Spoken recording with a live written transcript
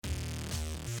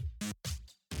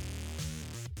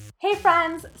Hey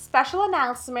friends, special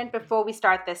announcement before we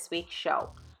start this week's show.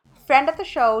 Friend of the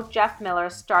show, Jeff Miller,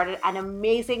 started an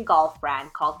amazing golf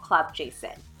brand called Club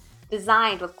Jason.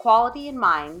 Designed with quality in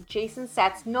mind, Jason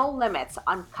sets no limits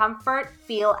on comfort,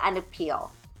 feel, and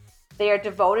appeal. They are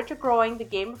devoted to growing the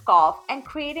game of golf and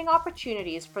creating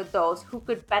opportunities for those who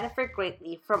could benefit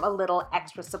greatly from a little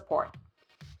extra support.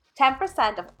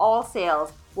 10% of all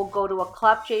sales will go to a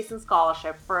Club Jason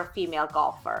scholarship for a female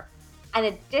golfer. An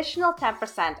additional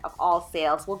 10% of all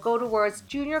sales will go towards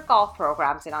junior golf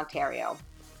programs in Ontario.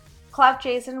 Club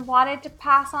Jason wanted to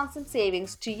pass on some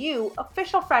savings to you,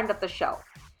 official friend of the show.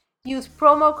 Use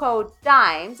promo code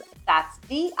DIMES, that's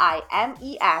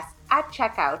DIMES, at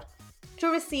checkout to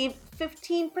receive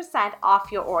 15%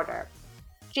 off your order.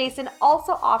 Jason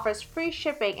also offers free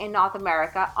shipping in North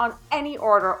America on any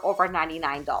order over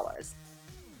 $99.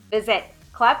 Visit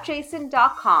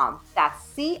clubjason.com,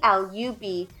 that's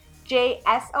CLUBJSON.com,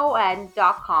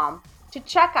 to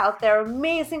check out their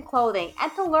amazing clothing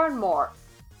and to learn more.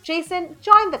 Jason,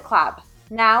 join the club.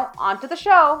 Now, on to the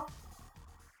show.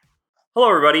 Hello,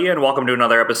 everybody, and welcome to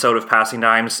another episode of Passing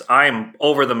Dimes. I'm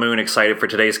over the moon excited for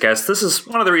today's guest. This is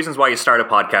one of the reasons why you start a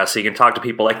podcast, so you can talk to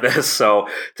people like this. So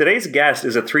today's guest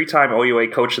is a three-time OUA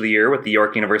Coach of the Year with the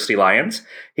York University Lions.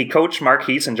 He coached Mark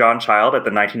Heese and John Child at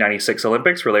the 1996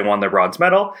 Olympics, where they won their bronze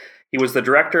medal. He was the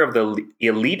director of the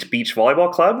Elite Beach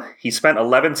Volleyball Club. He spent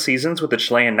 11 seasons with the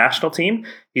Chilean national team.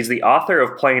 He's the author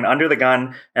of Playing Under the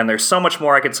Gun, and there's so much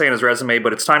more I could say in his resume,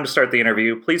 but it's time to start the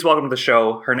interview. Please welcome to the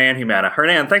show, Hernan Humana.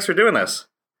 Hernan, thanks for doing this.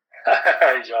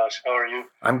 Hi, Josh. How are you?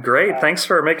 I'm great. Thanks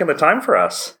for making the time for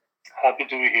us. Happy to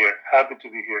be here.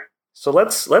 So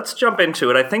let's jump into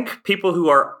it. I think people who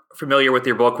are familiar with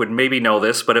your book would maybe know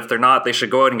this, but if they're not, they should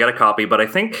go out and get a copy. But I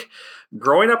think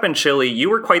growing up in Chile, you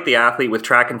were quite the athlete with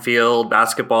track and field,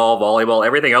 basketball, volleyball,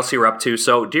 everything else you were up to.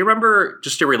 So do you remember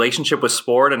just your relationship with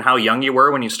sport and how young you were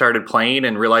when you started playing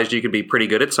and realized you could be pretty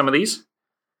good at some of these?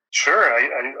 Sure.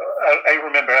 I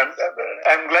remember.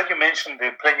 I'm glad you mentioned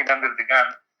the Playing Under the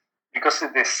Gun because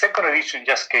the second edition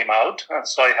just came out. And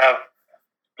so I have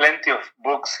plenty of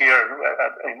books here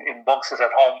in boxes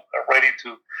at home ready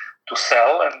to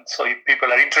sell. And so if people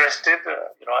are interested,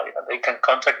 they can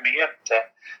contact me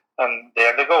and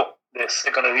there they go. The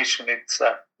second edition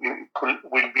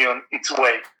will be on its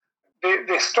way.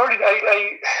 The story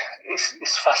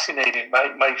is fascinating.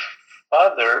 My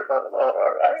father,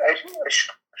 I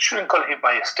shouldn't call him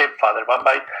my stepfather, but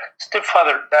my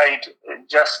stepfather died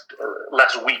just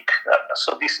last week.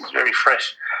 So this is very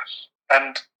fresh.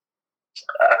 And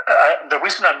the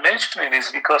reason I'm mentioning is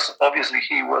because obviously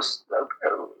he was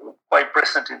quite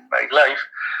present in my life.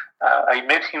 I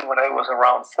met him when I was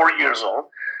around 4 years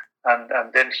old. And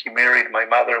then he married my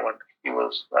mother when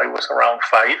I was around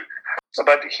 5.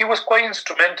 But he was quite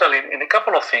instrumental in a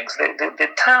couple of things. The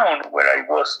town where I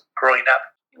was growing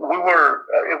up, we were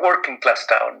a working class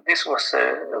town.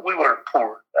 We were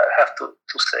poor, I have to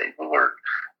say. We were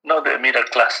not a middle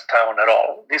class town at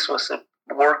all. This was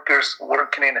workers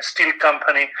working in a steel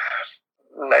company,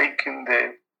 like in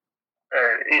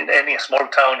any small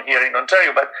town here in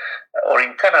Ontario, or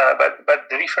in Canada. But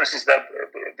the difference is that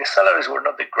the salaries were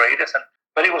not the greatest.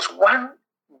 But it was one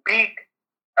big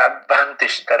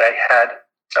advantage that I had,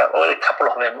 or a couple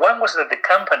of them. One was that the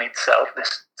company itself, the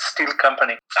steel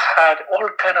company, had all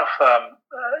kind of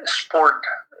sport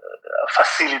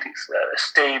facilities,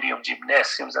 stadium,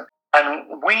 gymnasiums,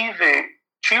 and we, the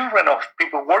children of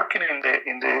people working in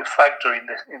the factory,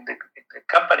 in the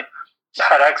company,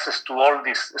 had access to all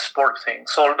these sport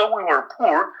things. So although we were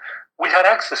poor, we had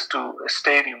access to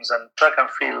stadiums and track and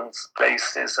fields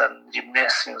places and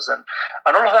gymnasiums, and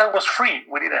all of that was free.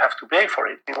 We didn't have to pay for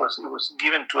it. It was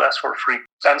given to us for free.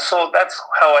 And so that's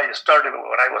how I started.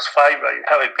 When I was 5, I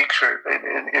have a picture.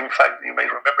 In fact, you may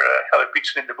remember I have a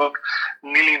picture in the book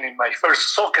kneeling in my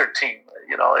first soccer team.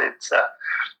 It's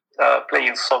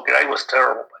playing soccer. I was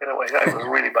terrible, by the way. I was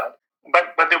really bad.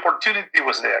 But the opportunity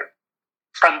was there.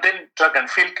 And then track and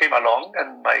field came along,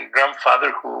 and my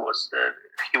grandfather, who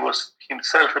was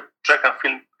himself a track and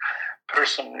field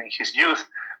person in his youth,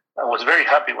 was very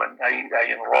happy when I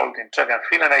enrolled in track and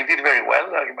field, and I did very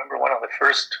well. I remember one of the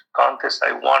first contests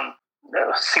I won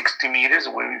 60 meters.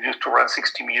 We used to run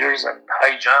 60 meters and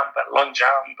high jump and long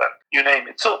jump and you name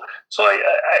it. So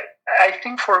I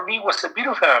think for me it was a bit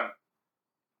of a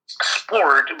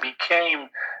sport became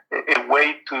a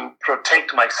way to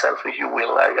protect myself, if you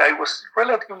will. I was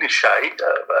relatively shy.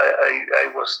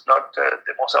 I was not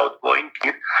the most outgoing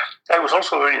kid. I was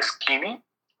also very skinny.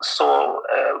 So,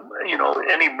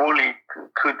 any bully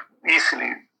could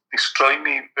easily destroy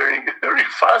me very, very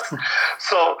fast.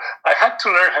 So I had to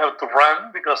learn how to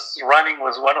run, because running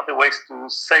was one of the ways to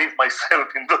save myself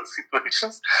in those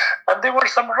situations. And there were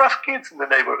some rough kids in the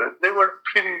neighborhood. They were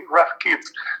pretty rough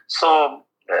kids. So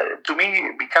to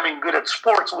me, becoming good at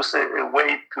sports was a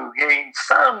way to gain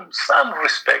some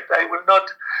respect. I will not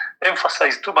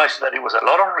emphasize too much that it was a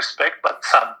lot of respect, but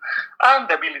some, and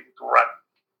the ability to run.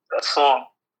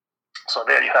 So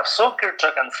there you have soccer,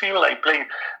 track and field. I played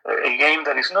a game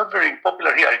that is not very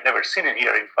popular here. I've never seen it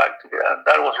here, in fact. And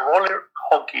that was roller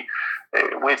hockey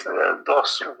with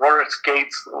those roller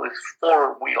skates with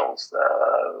 4 wheels,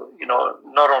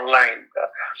 not online.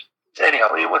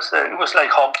 Anyhow, it was like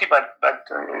hockey, but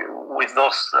with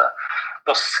those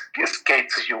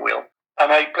skates, if you will.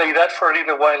 And I played that for a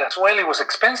little while as well. It was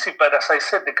expensive, but as I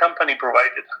said, the company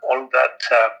provided all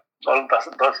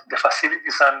the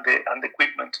facilities and the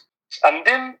equipment. And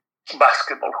then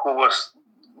basketball, who was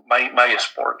my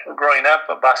sport. Growing up,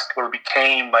 basketball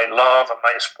became my love and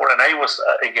my sport. And I was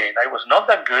not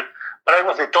that good, but I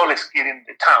was the tallest kid in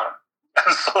the town.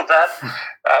 And so that,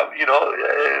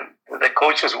 the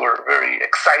coaches were very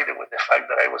excited with the fact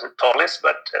that I was the tallest,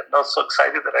 but not so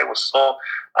excited that I was so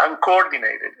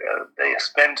uncoordinated. They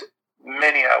spent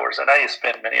many hours, and I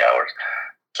spent many hours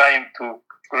trying to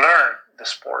learn the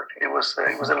sport. It was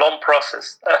a long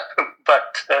process,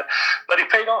 but it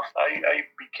paid off.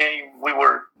 We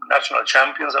were national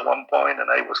champions at one point, and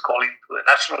I was calling to the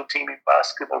national team in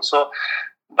basketball. So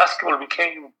basketball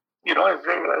became,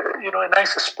 a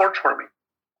nice sport for me.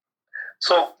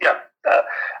 So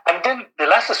and then the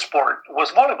last sport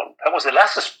was volleyball. That was the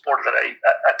last sport that I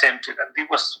attempted, and it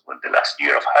was the last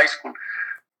year of high school.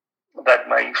 That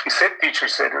my phys ed teacher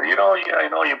said, I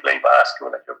know you play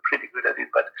basketball and you're pretty good at it,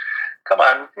 but come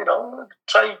on,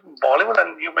 try volleyball,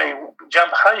 and you may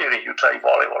jump higher if you try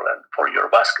volleyball and for your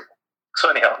basketball. So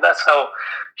anyhow, that's how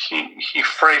he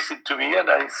phrased it to me, and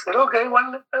I said, okay,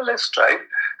 well, let's try it.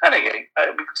 And again,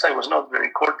 because I was not very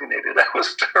coordinated, I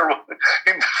was terrible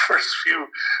in the first few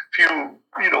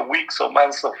weeks or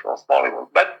months of volleyball.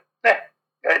 But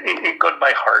it got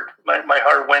my heart. My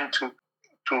heart went to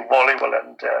volleyball,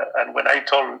 and when I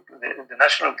told the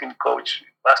national team coach in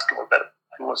basketball that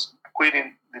I was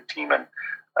quitting the team and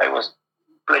I was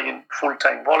playing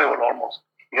full-time volleyball almost,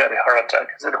 he had a heart attack.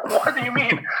 He said, what do you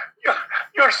mean?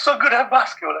 You're so good at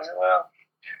basketball. I said, well,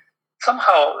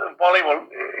 somehow volleyball,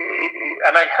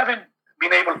 and I haven't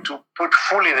been able to put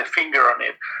fully the finger on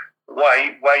it,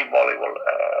 why volleyball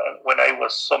when I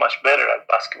was so much better at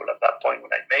basketball at that point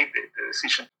when I made the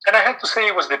decision. And I have to say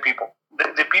it was the people.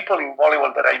 The people in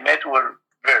volleyball that I met were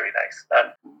very nice.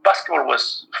 And basketball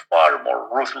was far more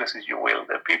ruthless, if you will.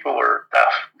 The people were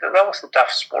tough. That was a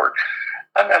tough sport.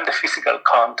 And the physical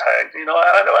contact,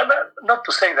 not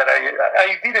to say that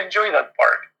I did enjoy that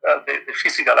part, the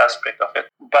physical aspect of it,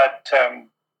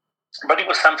 but it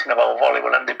was something about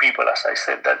volleyball and the people, as I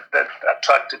said, that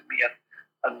attracted me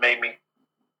and made me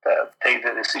take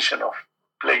the decision of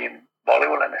playing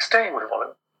volleyball and staying with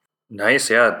volleyball. Nice,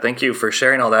 yeah. Thank you for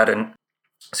sharing all that. And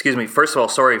excuse me, first of all,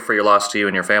 sorry for your loss to you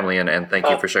and your family, and thank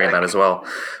you for sharing that as well.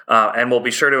 And we'll be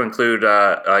sure to include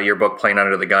your book, Playing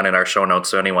Under the Gun, in our show notes,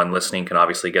 so anyone listening can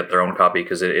obviously get their own copy,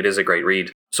 because it is a great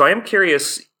read. So I am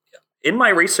curious, in my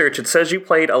research, it says you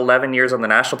played 11 years on the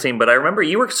national team, but I remember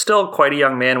you were still quite a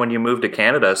young man when you moved to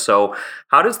Canada. So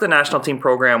how does the national team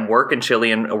program work in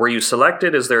Chile, and were you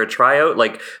selected? Is there a tryout?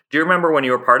 Like, do you remember when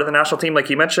you were part of the national team? Like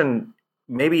you mentioned,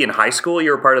 maybe in high school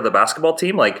you were part of the basketball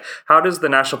team. Like, how does the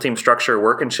national team structure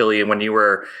work in Chile when you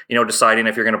were, deciding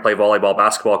if you're going to play volleyball,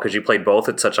 basketball, because you played both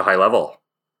at such a high level?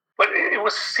 Well, it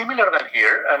was similar than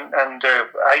here, and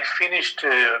I finished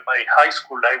my high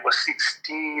school. I was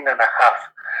 16 and a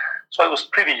half, so I was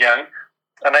pretty young,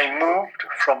 and I moved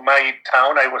from my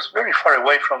town. I was very far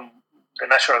away from the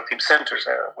national team centers,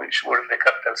 which were in the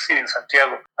capital city in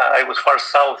Santiago. I was far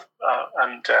south,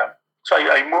 so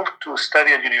I moved to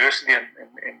study at university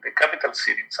in the capital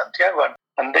city in Santiago,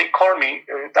 and they called me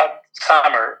that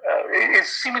summer.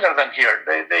 It's similar than here.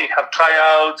 They have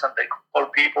tryouts, and they call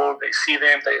people, they see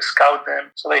them, they scout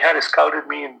them. So they had scouted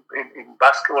me in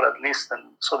basketball at least, and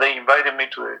so they invited me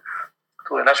to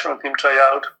the national team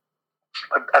tryout.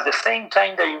 But at the same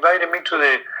time, they invited me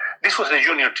this was the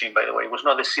junior team, by the way. It was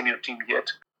not the senior team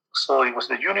yet. So it was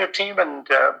the junior team,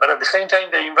 but at the same time,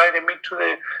 they invited me to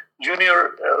the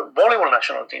junior volleyball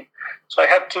national team. So I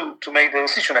had to make the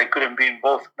decision. I couldn't be in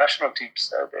both national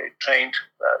teams. They trained,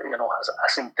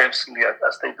 as intensely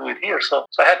as they do it here. So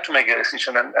I had to make a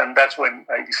decision, and that's when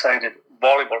I decided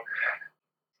volleyball.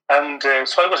 And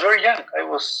so I was very young. I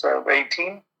was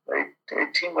 18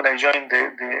 when I joined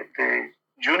the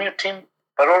junior team.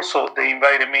 but also they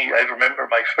invited me. I remember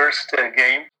my first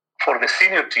game for the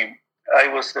senior team. I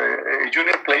was a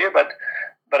junior player, but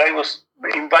I was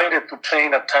invited to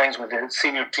train at times with the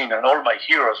senior team, and all my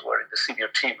heroes were in the senior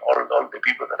team. All the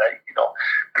people that I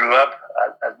grew up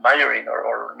admiring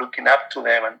or looking up to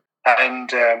them,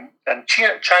 and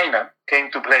China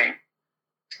came to play.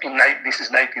 This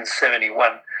is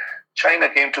 1971. China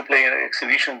came to play in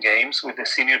exhibition games with the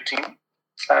senior team,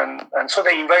 and so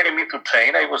they invited me to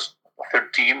train. I was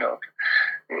 13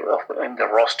 in the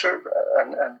roster,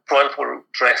 and 12 were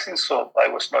dressing, so I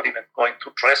was not even going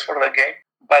to dress for the game.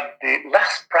 But the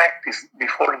last practice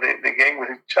before the game with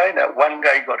China, one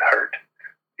guy got hurt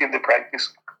in the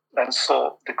practice. And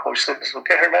so the coach said,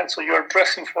 okay, Hernan, so you're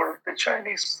dressing for the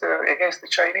Chinese, against the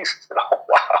Chinese? I said, oh,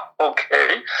 wow,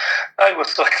 okay. I was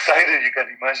so excited, you can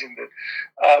imagine that.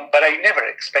 But I never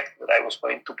expected that I was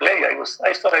going to play.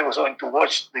 I thought I was going to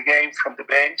watch the game from the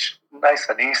bench, nice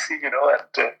and easy,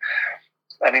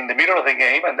 and in the middle of the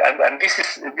game, and this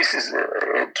is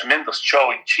a tremendous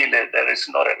show in Chile. There is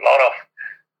not a lot of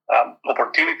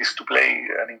opportunities to play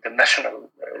an international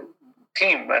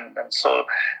team, and so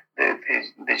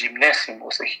the gymnasium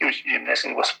was a huge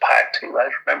gymnasium. It was packed. I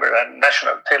remember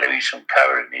national television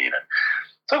covering it.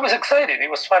 So it was exciting. It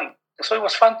was fun. So it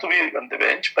was fun to be on the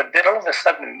bench. But then all of a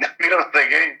sudden, in the middle of the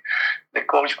game, the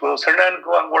coach goes, Hernan,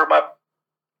 go and warm up.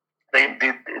 They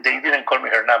didn't call me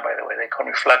Hernan, by the way. They called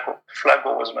me Flaco.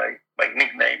 Flaco was my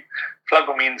nickname.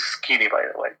 Flaco means skinny, by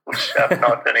the way, which I'm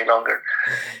not any longer.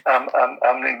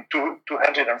 I'm in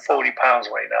 240 pounds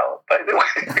right now, by the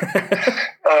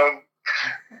way.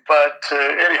 But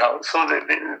anyhow, so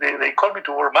they called me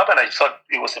to warm up, and I thought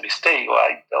it was a mistake.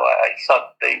 I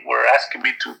thought they were asking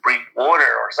me to bring water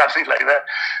or something like that.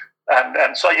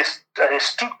 And so I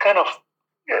stood kind of,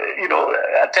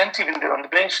 attentive on the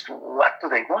bench to what do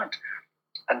they want.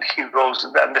 And he goes,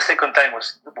 and the second time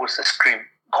was a scream,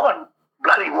 go on,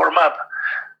 bloody warm up.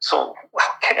 So,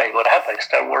 okay, I got up, I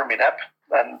started warming up,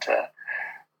 and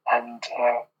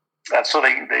so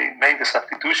they made the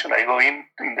substitution. I go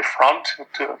in the front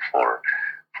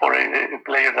for a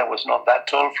player that was not that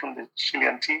tall from the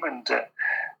Chilean team, and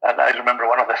I remember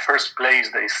one of the first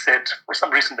plays they said, for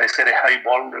some reason they said a high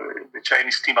ball, the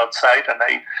Chinese team outside, and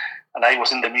I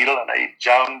was in the middle, and I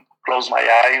jumped, closed my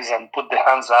eyes, and put the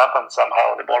hands up, and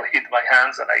somehow the ball hit my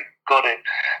hands, and I got a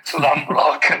slam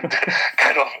block, and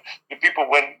kind of the people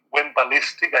went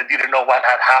ballistic. I didn't know what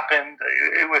had happened.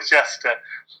 It was just.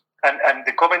 And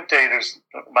the commentators,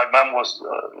 my mom was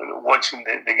watching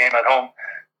the game at home.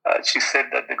 She said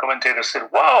that the commentator said,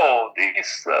 wow, they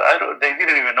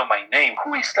didn't even know my name.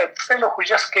 Who is that fellow who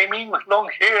just came in with long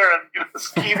hair and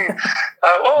skinny?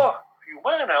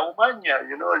 Umanya,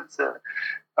 it's...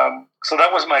 so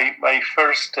that was my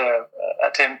first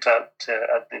attempt at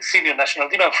the senior national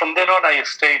team. And from then on, I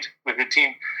stayed with the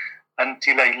team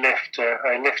until I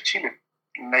left Chile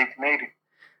in 1980.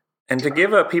 And to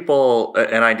give people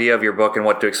an idea of your book and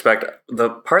what to expect, the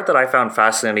part that I found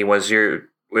fascinating was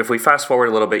if we fast forward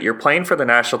a little bit, you're playing for the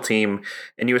national team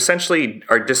and you essentially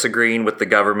are disagreeing with the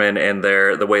government and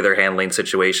the way they're handling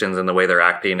situations and the way they're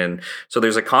acting. And so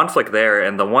there's a conflict there.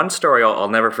 And the one story I'll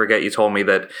never forget, you told me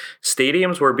that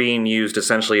stadiums were being used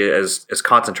essentially as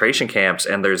concentration camps,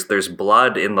 and there's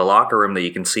blood in the locker room that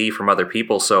you can see from other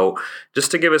people. So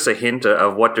just to give us a hint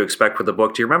of what to expect with the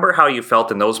book, do you remember how you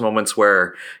felt in those moments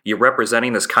where you're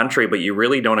representing this country, but you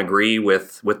really don't agree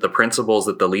with the principles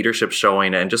that the leadership's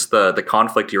showing, and just the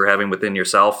conflict you're having within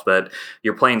yourself, that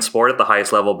you're playing sport at the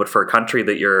highest level, but for a country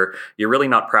that you're really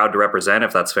not proud to represent,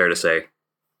 if that's fair to say?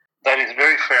 That is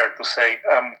very fair to say.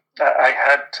 I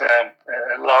had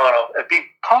a big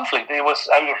conflict. I was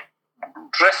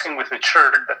dressing with a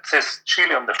shirt that says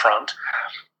Chile on the front,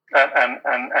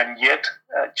 and yet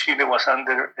Chile was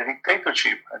under a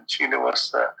dictatorship, and Chile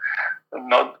was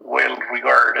not well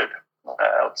regarded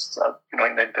outside,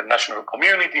 in the international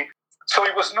community. So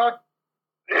it was not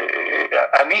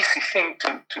an easy thing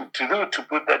to do, to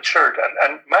put that shirt.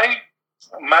 And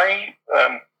my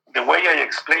the way I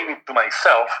explained it to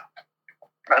myself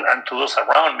and to those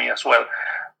around me as well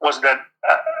was that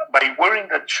by wearing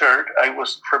that shirt, I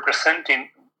was representing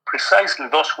precisely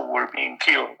those who were being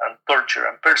killed and tortured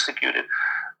and persecuted,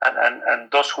 and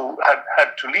those who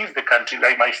had to leave the country,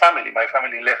 like my family. My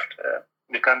family left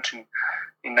the country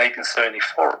in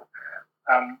 1974,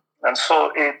 and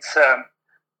so it's.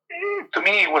 To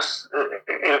me, it was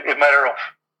a matter of,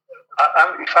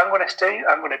 if I'm going to stay,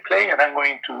 I'm going to play, and I'm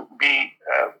going to be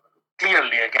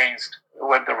clearly against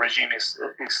what the regime is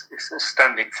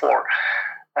standing for.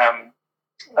 And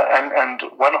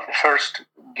one of the first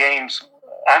games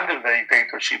under the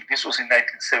dictatorship, this was in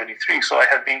 1973, so I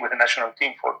had been with the national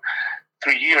team for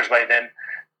 3 years by then.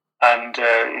 And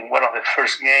in one of the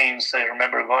first games, I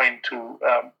remember going to,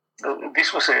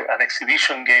 this was an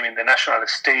exhibition game in the National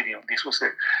Stadium. This was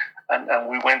and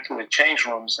we went to the change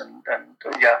rooms, and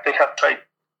they have tried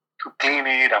to clean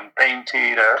it and paint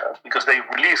it because they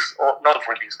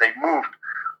they moved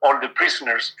all the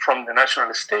prisoners from the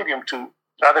National Stadium to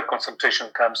other concentration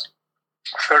camps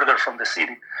further from the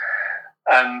city.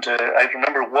 And I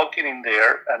remember walking in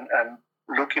there and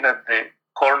looking at the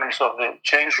corners of the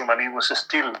change room, and it was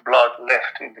still blood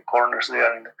left in the corners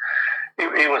there. And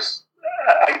it was,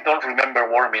 I don't remember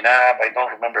warming up. I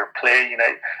don't remember playing.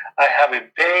 I have a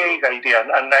vague idea.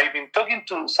 And I've been talking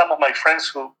to some of my friends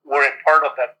who were a part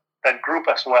of that group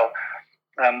as well.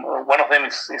 One of them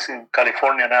is in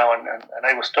California now, and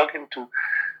I was talking to,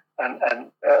 and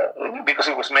because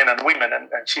it was men and women, and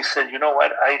she said, you know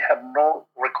what, I have no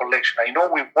recollection. I know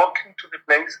we walk into the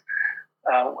place,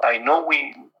 I know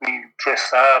we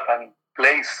dress up and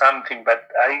play something,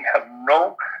 but I have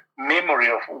no memory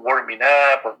of warming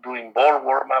up, of doing ball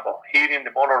warm-up, of hitting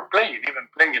the ball or even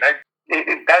playing.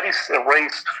 That is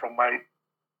erased from my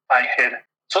head.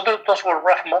 So those were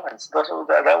rough moments. That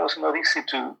was not easy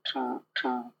to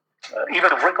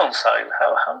even reconcile.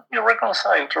 How do you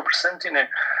reconcile representing a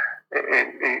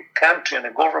country and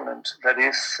a government that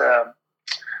is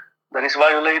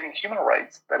violating human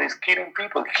rights, that is killing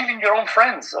people, killing your own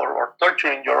friends, or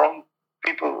torturing your own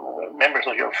people, members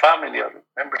of your family, or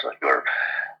members of your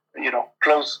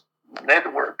close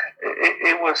network?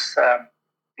 It was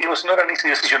not an easy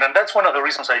decision, and that's one of the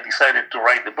reasons I decided to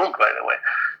write the book, by the way,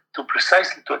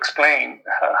 to explain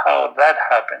how that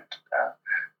happened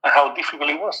and how difficult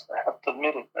it was. I have to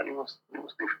admit it, that it was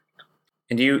difficult.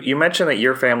 And you mentioned that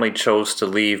your family chose to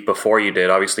leave before you did.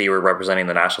 Obviously, you were representing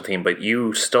the national team, but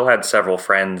you still had several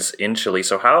friends in Chile.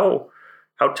 So how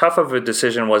tough of a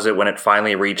decision was it when it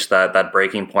finally reached that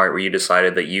breaking point where you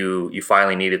decided that you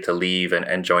finally needed to leave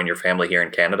and join your family here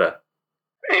in Canada?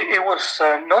 It was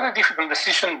not a difficult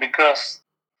decision because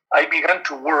I began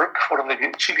to work for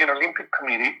the Chilean Olympic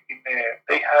Committee.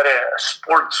 They had a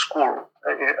sports school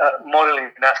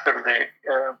modeling after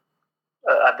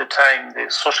at the time,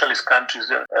 the socialist countries.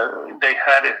 They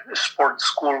had sports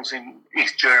schools in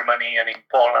East Germany and in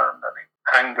Poland and in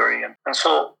Hungary. And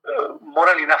so,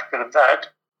 modeling after that,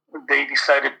 they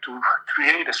decided to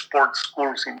create sports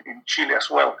schools in Chile as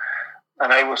well.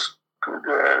 And I was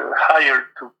hired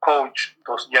to coach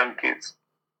those young kids.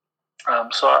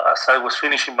 So as I was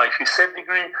finishing my FISET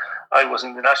degree, I was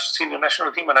in the senior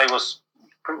national team, and I was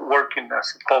working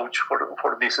as a coach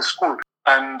for this school.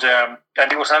 And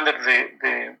it was under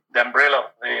the umbrella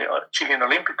of the Chilean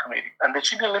Olympic Committee. And the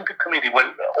Chilean Olympic Committee,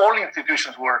 well, all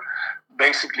institutions were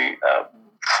basically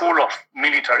full of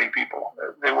military people.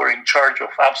 They were in charge of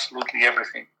absolutely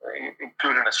everything,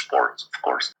 including sports, of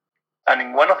course. And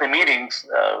in one of the meetings,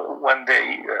 one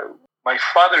day, my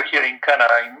father here in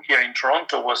Canada, here in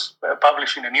Toronto, was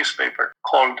publishing a newspaper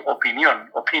called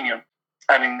Opinion.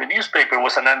 And in the newspaper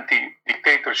was an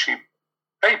anti-dictatorship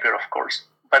paper, of course.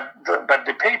 But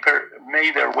the paper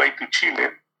made their way to Chile.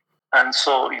 And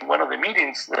so in one of the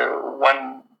meetings,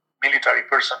 one military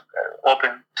person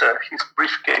opened his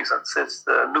briefcase and says,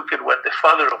 look at what the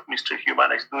father of Mr.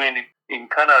 Humana is doing in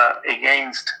Canada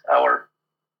against our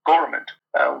government.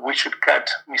 We should cut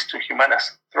Mr.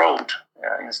 Humana's throat.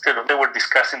 Instead of, they were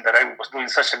discussing that I was doing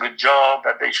such a good job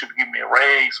that they should give me a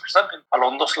raise or something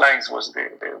along those lines was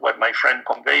what my friend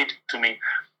conveyed to me.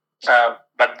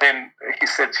 But then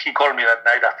he called me that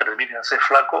night after the meeting and said,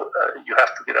 Flaco, you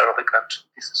have to get out of the country.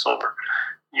 This is over.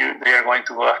 They are going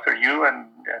to go after you, and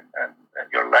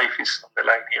your life is on the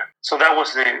line here. So that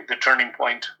was the turning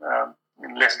point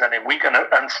in less than a week. And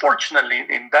unfortunately,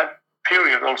 in that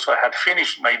period also, I had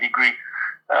finished my degree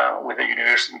with the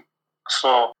university.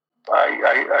 So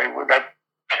that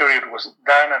period was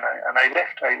done, and I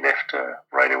left. I left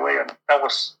right away, and that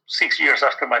was 6 years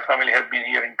after my family had been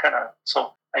here in Canada.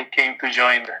 So I came to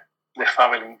join the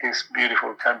family in this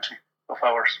beautiful country of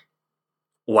ours.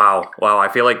 Wow. I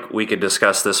feel like we could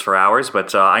discuss this for hours,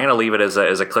 but I'm going to leave it as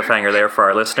a cliffhanger there for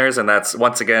our listeners. And that's,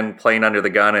 once again, Playing Under the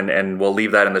Gun. And we'll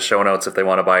leave that in the show notes if they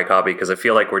want to buy a copy, because I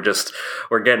feel like we're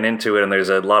getting into it, and there's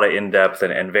a lot of in-depth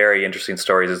and very interesting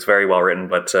stories. It's very well written,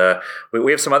 but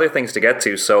we have some other things to get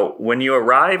to. So when you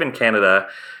arrive in Canada,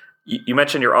 you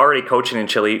mentioned you're already coaching in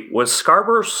Chile. Was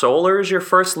Scarborough Solars your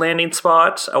first landing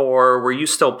spot, or were you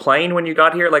still playing when you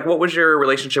got here? Like, what was your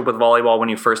relationship with volleyball when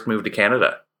you first moved to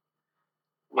Canada?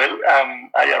 Well,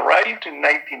 I arrived in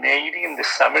 1980 in the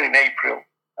summer, in April,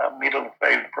 middle of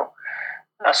April.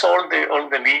 So all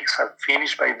the leagues had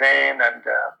finished by then, and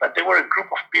but there were a group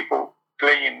of people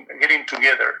getting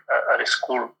together at a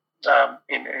school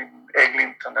in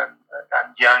Eglinton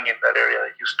and Young in that area.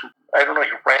 They used to, I don't know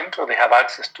if rent or they have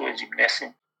access to a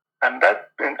gymnasium. And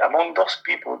among those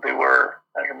people, they were,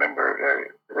 I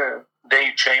remember,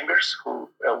 Dave Chambers, who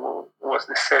was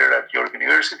the setter at York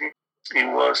University. It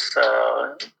was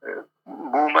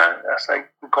Buma, as I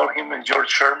call him, and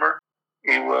George Shermer.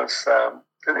 It was,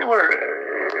 they were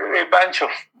a bunch of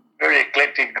very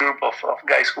eclectic group of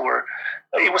guys who were,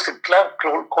 it was a club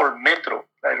called Metro.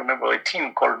 I remember a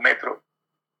team called Metro.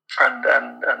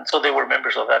 And so they were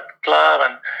members of that club,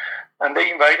 and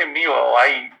they invited me, or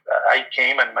I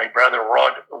came, and my brother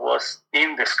Rod was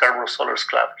in the Scarborough Solars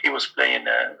Club. He was playing,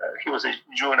 he was a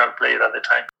junior player at the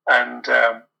time.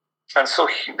 And so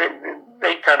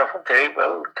they kind of, okay,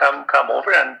 well, come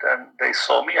over, and they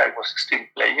saw me. I was still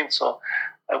playing, so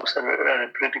I was at a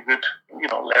pretty good,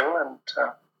 level,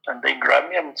 and they grabbed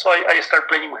me, and so I started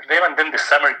playing with them. And then the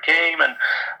summer came, and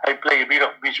I played a bit of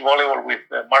beach volleyball with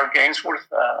Mark Ainsworth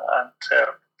at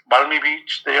Balmy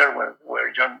Beach there,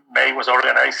 where John May was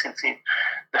organizing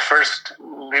the first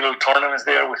little tournaments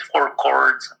there with 4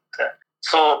 courts.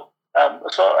 So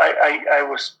I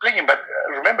was playing, but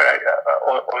remember, I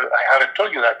haven't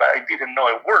told you that, but I didn't know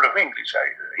a word of English.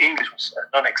 English was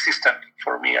non-existent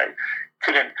for me. I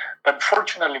couldn't. But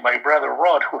fortunately, my brother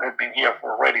Rod, who had been here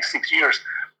for already 6 years,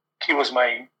 he was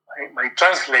my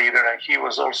translator, and he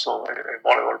was also a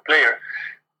volleyball player.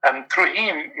 And through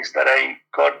him is that I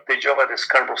got the job at the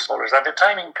Scarborough Solars. At the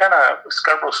time in Canada,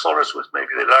 Scarborough Solars was maybe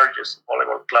the largest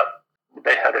volleyball club.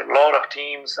 They had a lot of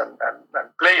teams, and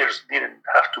players didn't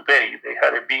have to pay. They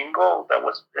had a bingo that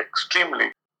was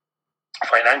extremely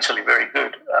financially very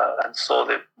good, and so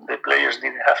the players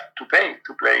didn't have to pay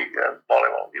to play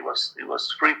volleyball. It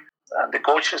was free, and the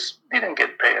coaches didn't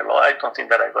get paid a lot. I don't think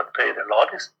that I got paid a lot.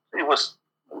 It was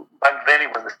back then.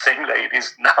 It was the same like it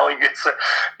is now. It gets a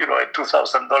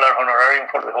 $2,000 honorarium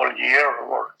for the whole year,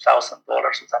 or $1,000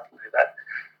 or something like that.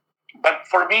 But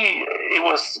for me, it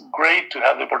was great to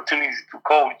have the opportunity to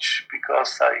coach,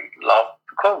 because I love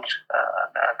to coach,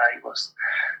 and I was,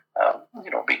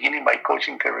 beginning my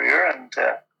coaching career,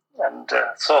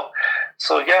 so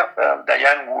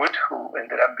Diane Wood, who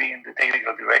ended up being the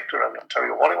technical director of the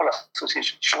Ontario Volleyball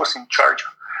Association, she was in charge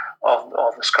of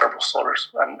the Scarborough Solars,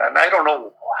 and I don't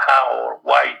know how or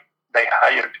why they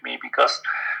hired me, because,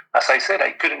 as I said,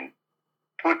 I couldn't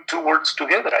put 2 words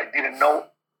together. I didn't know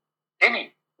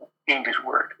any English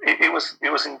word. It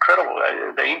was incredible.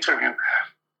 The interview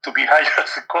to be hired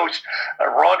as a coach,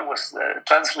 Rod was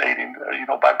translating,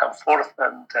 back and forth,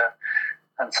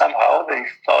 and somehow they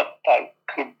thought I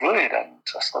could do it, and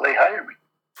so they hired me.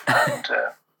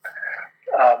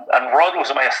 And Rod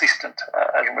was my assistant.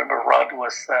 I remember Rod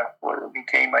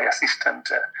became my assistant,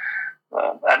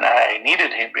 and I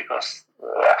needed him because,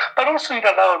 but also it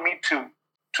allowed me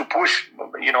to push,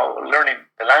 learning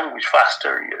the language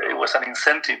faster. It was an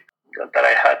incentive that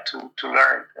I had to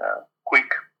learn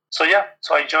quick. So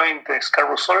I joined the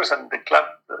Scarborough Solars, and the club,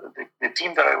 the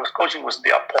team that I was coaching was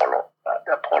the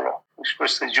Apollo, which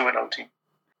was the juvenile team.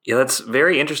 Yeah, that's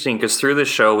very interesting, because through this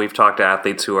show, we've talked to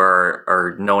athletes who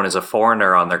are known as a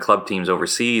foreigner on their club teams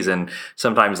overseas, and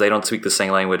sometimes they don't speak the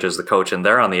same language as the coach, and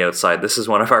they're on the outside. This is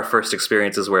one of our first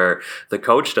experiences where the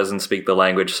coach doesn't speak the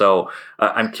language. So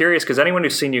I'm curious, because anyone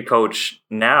who's seen you coach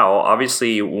now,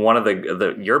 obviously one of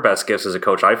your best gifts as a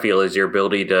coach, I feel, is your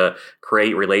ability to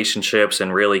create relationships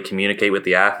and really communicate with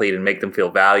the athlete and make them feel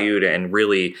valued, and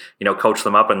really, coach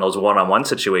them up in those one-on-one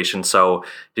situations. So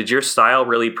did your style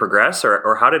really progress,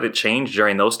 or how did it change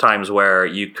during those times where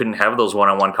you couldn't have those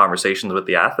one-on-one conversations with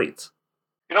the athletes?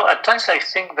 At times I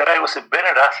think that I was a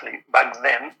better athlete back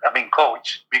then,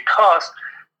 coach, because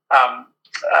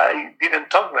I didn't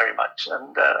talk very much.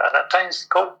 And at times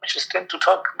coaches tend to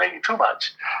talk maybe too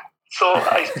much. So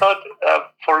I thought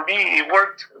for me it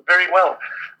worked very well.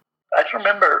 I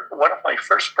remember one of my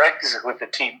first practices with the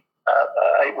team.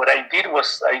 What I did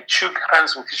was I shook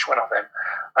hands with each one of them.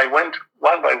 I went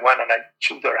one by one and I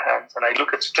shook their hands, and I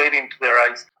looked straight into their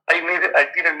eyes. I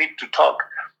didn't need to talk.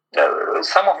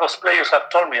 Some of those players have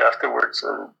told me afterwards,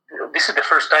 this is the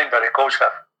first time that a coach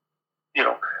have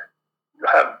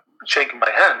shaken my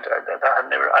hand. I had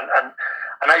never, and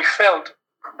I felt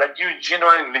that you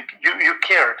genuinely you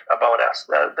cared about us.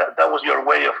 That was your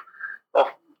way of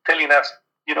telling us,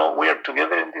 we are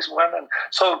together in this one. And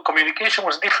so communication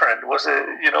was different.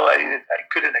 I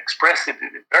couldn't express it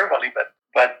verbally, but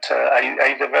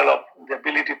I developed the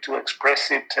ability to express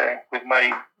it with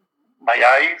my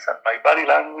eyes and my body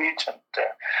language,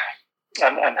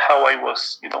 and how I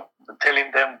was,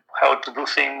 telling them how to do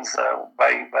things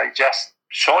by just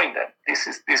showing them. This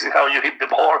is how you hit the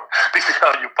ball. This is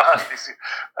how you pass. This is,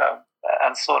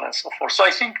 and so on and so forth. So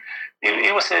I think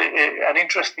it was an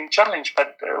interesting challenge,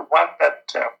 but one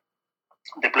that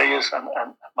the players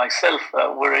and myself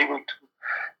were able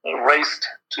to raise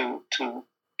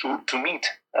to meet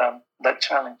that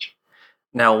challenge.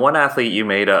 Now, one athlete you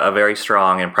made a very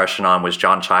strong impression on was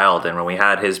John Child, and when we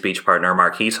had his beach partner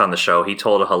Marquise on the show, he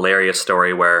told a hilarious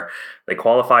story where they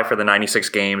qualified for the 96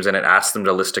 games and it asked them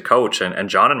to list a coach, and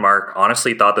John and Mark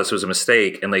honestly thought this was a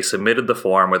mistake, and they submitted the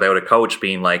form without a coach,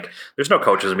 being like, there's no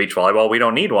coaches in beach volleyball, we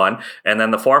don't need one. And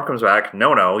then the form comes back,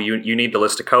 no, you need to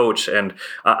list a coach. And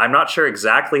I'm not sure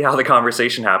exactly how the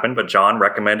conversation happened, but John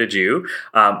recommended you.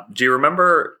 Do you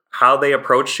remember how they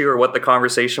approached you or what the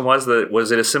conversation was?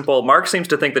 Was it a simple, Mark seems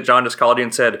to think that John just called you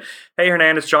and said, hey,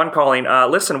 Hernan, it's John calling.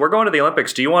 Listen, we're going to the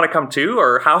Olympics. Do you want to come too?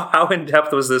 Or how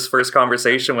in-depth was this first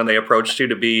conversation when they approached you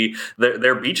to be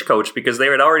their beach coach? Because they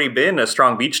had already been a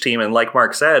strong beach team. And like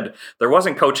Mark said, there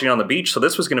wasn't coaching on the beach. So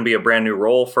this was going to be a brand new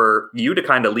role for you to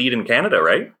kind of lead in Canada,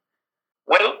 right?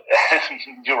 Well,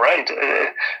 you're right.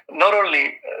 Not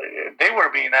only they were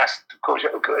being asked to coach,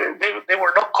 they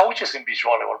were not coaches in beach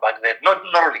volleyball back then, not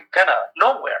only in Canada,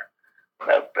 nowhere.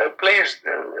 Players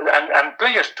and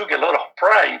players took a lot of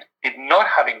pride in not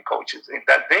having coaches, in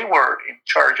that they were in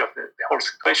charge of the whole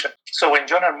situation. So when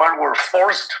John and Mark were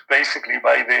forced basically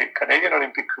by the Canadian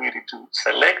Olympic Committee to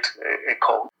select a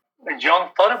coach, John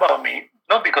thought about me,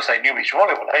 not because I knew beach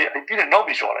volleyball. I didn't know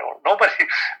beach volleyball. Nobody,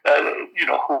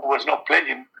 who was not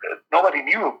playing, nobody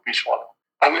knew beach volleyball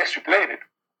unless you played it.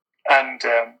 And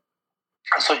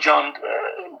so John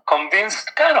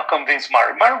convinced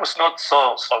Mark. Mark was not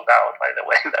so sold out, by the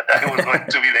way, that I was going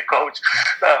to be the coach.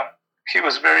 He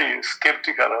was very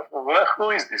skeptical of, well,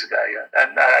 who is this guy?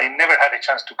 And I never had a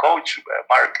chance to coach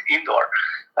Mark indoor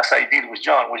as I did with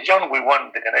John. With John, we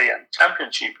won the Canadian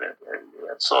Championship.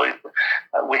 So I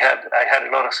had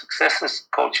a lot of successes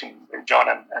coaching John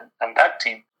and that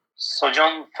team. So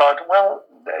John thought, well,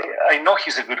 I know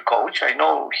he's a good coach. I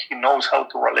know he knows how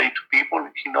to relate to people.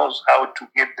 He knows how to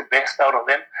get the best out of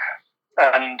them.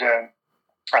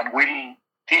 And we'll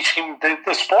teach him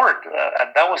the sport. And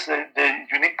that was the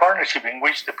unique partnership in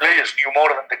which the players knew more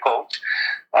than the coach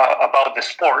about the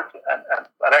sport, and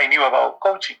I knew about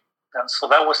coaching. And so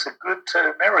that was a good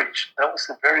marriage. That was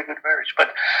a very good marriage.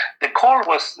 But the call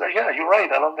was, you're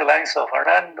right, along the lines of,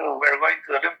 Hernan, we're going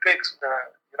to the Olympics.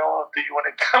 Do you want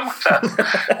to come with us?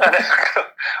 And I go,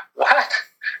 what?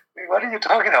 What are you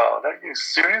talking about? Are you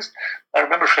serious? I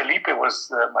remember Felipe was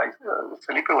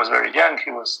very young.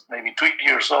 He was maybe 2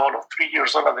 years old or 3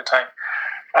 years old at the time.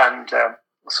 And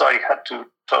so I had to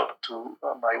talk to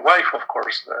my wife, of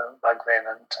course, back then.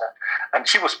 And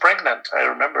she was pregnant. I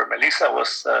remember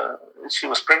she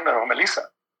was pregnant of Melissa.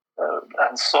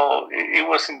 And so it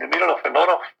was in the middle of a lot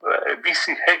of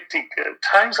busy, hectic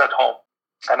times at home.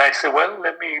 And I said, well,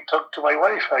 let me talk to my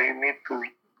wife. I need to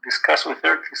discuss with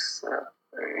her this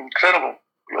incredible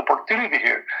opportunity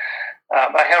here.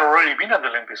 I had already been at the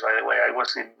Olympics, by the way. I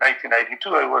was in 1992.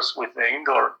 I was with the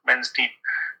indoor men's team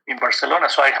in Barcelona,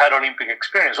 so I had Olympic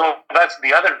experience. So that's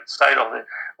the other side of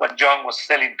what John was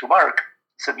selling to Mark.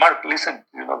 He said, Mark, listen,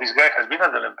 this guy has been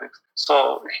at the Olympics,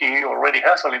 so he already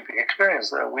has Olympic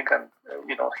experience. We can,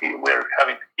 we're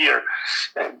having here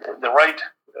the right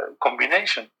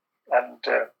combination. And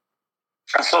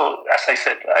so, as I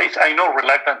said, I know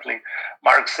reluctantly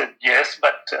Mark said yes,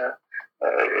 but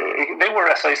they were,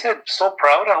 as I said, so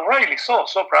proud, and rightly so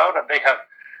proud, and they have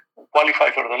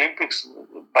qualified for the Olympics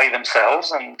by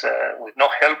themselves and with no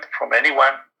help from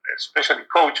anyone, especially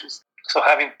coaches. So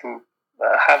having to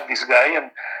have this guy,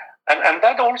 and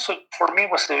that also for me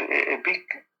was a big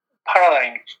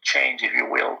paradigm change, if you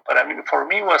will. But I mean, for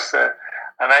me was an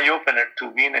eye-opener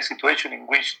to be in a situation in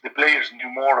which the players knew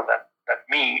more than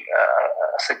me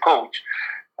as a coach.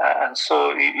 And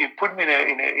so it put me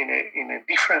in a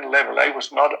different level. I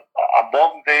was not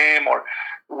above them, or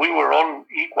we were all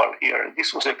equal here.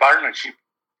 This was a partnership.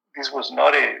 This was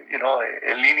not a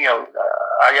lineal.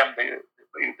 I am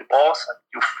the boss, and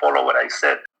you follow what I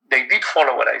said. They did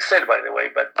follow what I said, by the way,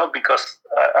 but not because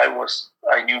I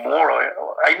knew more.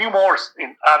 I knew more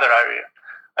in other areas.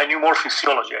 I knew more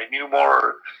physiology. I knew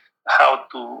more how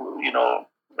to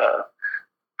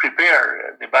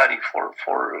prepare the body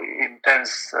for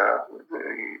intense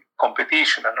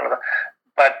competition and all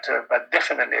that. But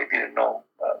definitely I didn't know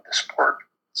the sport.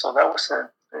 So that was a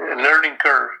learning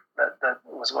curve that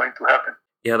was going to happen.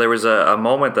 Yeah, there was a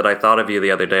moment that I thought of you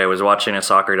the other day. I was watching a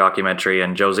soccer documentary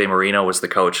and Jose Mourinho was the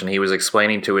coach and he was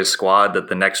explaining to his squad that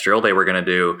the next drill they were going to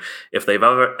do, if they've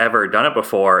ever done it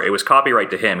before, it was copyright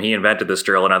to him. He invented this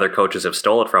drill and other coaches have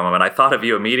stole it from him. And I thought of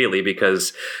you immediately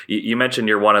because you mentioned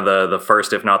you're one of the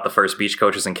first, if not the first beach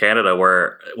coaches in Canada,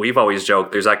 where we've always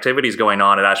joked there's activities going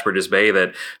on at Ashbridges Bay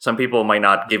that some people might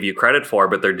not give you credit for,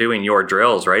 but they're doing your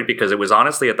drills, right? Because it was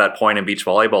honestly at that point in beach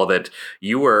volleyball that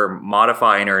you were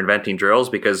modifying or inventing drills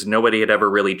because nobody had ever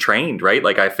really trained, right?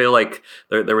 Like I feel like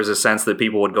there was a sense that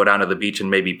people would go down to the beach and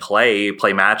maybe play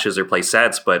matches or play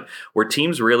sets, but were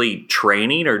teams really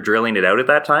training or drilling it out at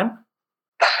that time?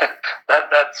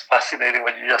 That's fascinating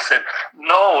when you just said,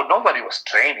 no, nobody was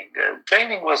training.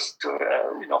 Training was,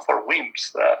 for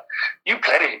wimps. You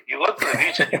play. You go to the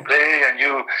beach and you play and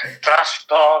you trash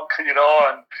talk, and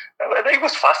it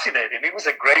was fascinating. It was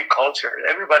a great culture.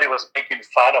 Everybody was making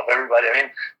fun of everybody. I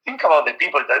mean, think about the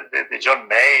people, the John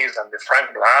Mays and the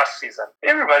Frank Blasses, and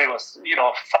everybody was,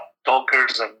 fat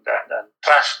talkers and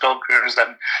trash talkers,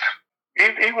 and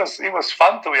it was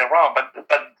fun to be around. But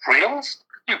drills?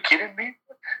 Are you kidding me?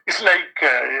 It's like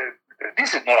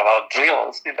this is not about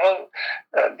drills,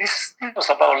 this was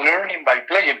about learning by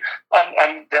playing,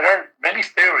 and there are many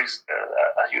theories,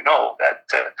 as you know, that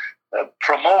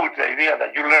promote the idea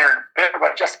that you learn better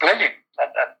by just playing,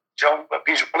 and John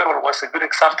Beach Volleyball was a good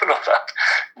example of that.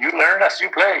 You learn as you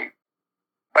play,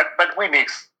 but we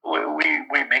mix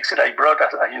it. I brought,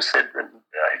 as you said,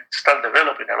 I started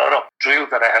developing a lot of drills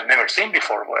that I had never seen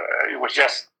before, where it was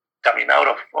just coming out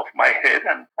of my head,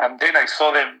 and then I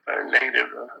saw them in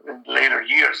later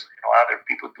years, other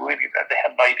people doing it, and they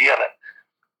had no idea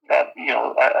that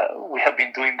we had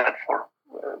been doing that for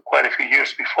quite a few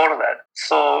years before that.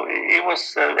 So it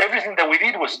was everything that we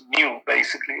did was new,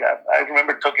 basically. I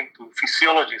remember talking to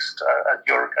physiologists at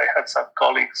York. I had some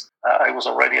colleagues. I was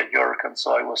already at York, and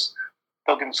so I was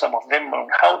talking to some of them on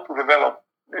how to develop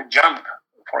a jump,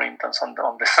 for instance, on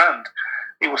the sand.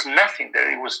 It was nothing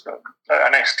there. It was,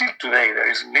 and I still today, there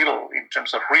is little in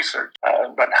terms of research.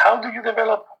 But how do you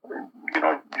develop,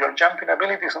 your jumping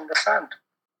abilities on the sand?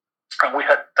 And we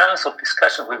had tons of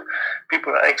discussions with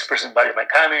people, experts in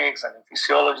biomechanics and in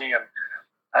physiology,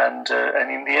 and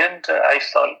in the end, I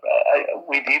thought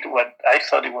we did what I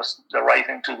thought it was the right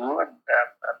thing to do, and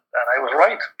I was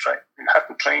right. You have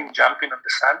to train jumping on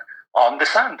the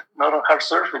sand, not on hard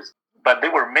surface. But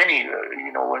there were many,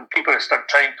 when people start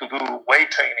trying to do weight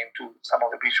training to some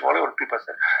of the beach volleyball, people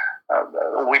said,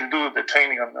 we'll do the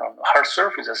training on hard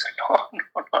surface. I said,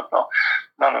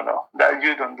 no. That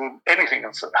you don't do anything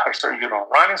on hard surface. You don't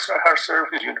run in hard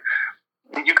surface.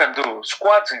 You can do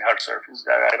squats in hard surface.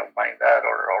 I don't mind that,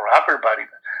 or upper body.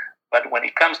 But when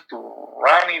it comes to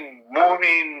running,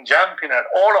 moving, jumping, and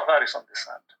all of that is on the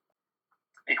sand.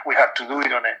 If we have to do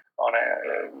it on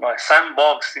a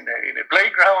sandbox in a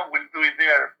playground, we'll do it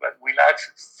there. But we'll add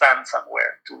sand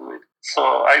somewhere to do it. So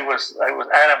I was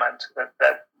adamant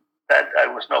that I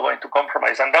was not going to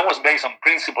compromise, and that was based on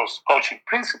principles, coaching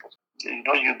principles. You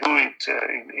do it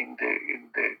in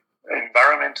the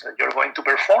environment that you're going to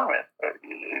perform it.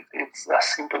 It's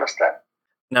as simple as that.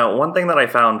 Now, one thing that I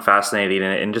found fascinating,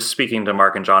 and just speaking to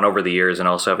Mark and John over the years, and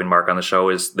also having Mark on the show,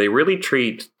 is they really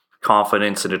treat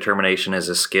confidence and determination as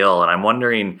a skill. And I'm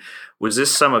wondering, was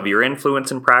this some of your influence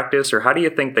in practice, or how do you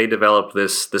think they developed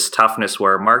this toughness,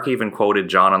 where Mark even quoted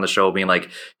John on the show being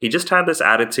like, he just had this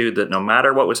attitude that no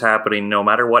matter what was happening, no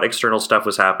matter what external stuff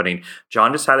was happening,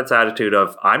 John just had this attitude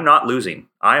of, I'm not losing.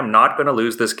 I am not going to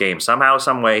lose this game. Somehow,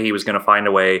 some way, he was going to find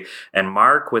a way. And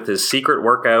Mark, with his secret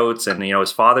workouts and,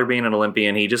 his father being an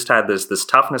Olympian, he just had this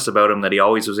toughness about him that he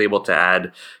always was able to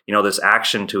add, this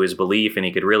action to his belief, and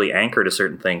he could really anchor to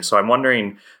certain things. So I'm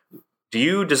wondering, do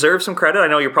you deserve some credit? I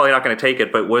know you're probably not going to take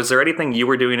it, but was there anything you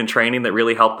were doing in training that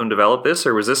really helped them develop this?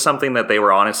 Or was this something that they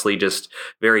were honestly just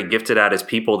very gifted at as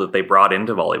people that they brought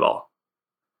into volleyball?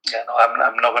 Yeah, no,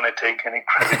 I'm not going to take any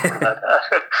credit for that.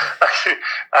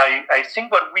 I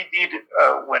think what we did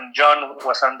when John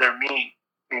was under me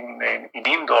in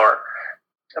indoor,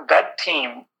 that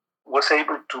team was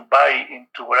able to buy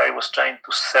into what I was trying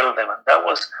to sell them. And that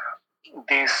was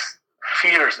this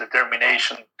fierce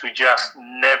determination to just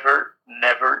never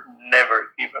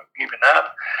giving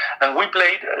up. And we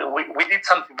played, we did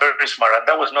something very smart, and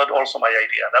that was not also my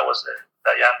idea. That was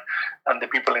Diane and the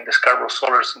people in the Scarborough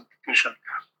Solars Institution.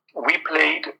 We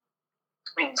played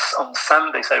on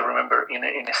Sundays, I remember, in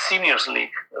a seniors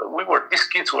league. These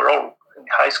kids were all in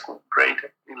high school, grade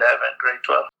 11, grade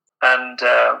 12.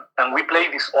 And we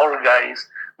played these old guys,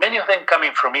 many of them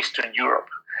coming from Eastern Europe,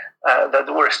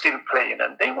 that were still playing.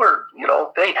 And they were,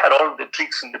 they had all the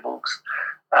tricks in the books.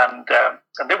 and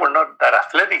they were not that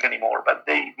athletic anymore, but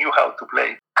they knew how to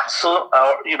play. So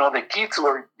the kids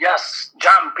were just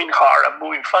jumping hard and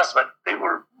moving fast, but they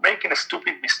were making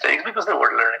stupid mistakes because they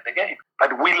were learning the game.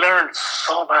 But we learned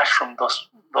so much from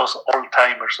those old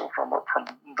timers, or from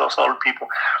those old people,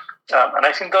 and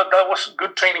I think that was a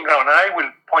good training ground. And I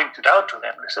will point it out to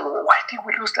them. They said, "Well, why did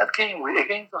we lose that game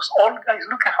against those old guys?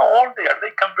 Look at how old they are.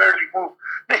 They can barely move.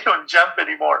 They don't jump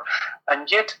anymore, and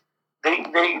yet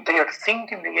they are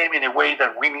thinking the game in a way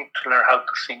that we need to learn how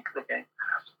to think the game."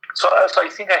 So I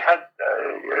think I had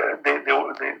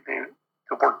the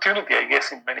opportunity, I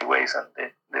guess, in many ways,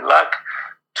 and the luck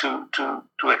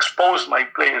to expose my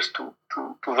players to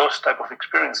those type of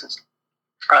experiences.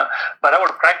 But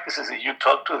our practices, if you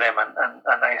talk to them, and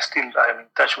I'm in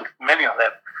touch with many of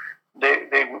them,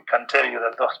 they can tell you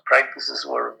that those practices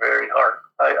were very hard.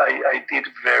 I did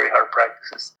very hard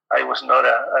practices. I was not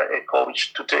a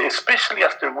coach especially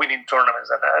after winning tournaments,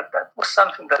 and that was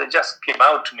something that just came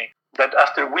out to me. That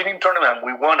after winning tournament,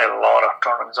 we won a lot of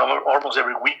tournaments. Almost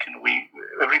every weekend,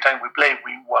 every time we play,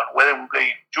 we won. Whether we play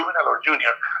in juvenile or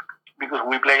junior, because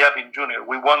we play up in junior.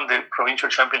 We won the provincial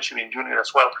championship in junior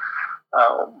as well,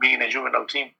 being a juvenile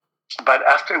team. But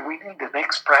after winning the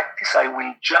next practice, I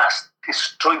will just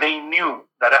destroy. They knew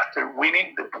that after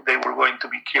winning, they were going to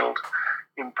be killed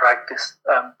in practice.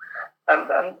 And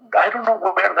I don't know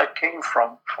where that came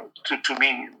from to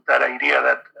me, that idea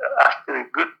that after a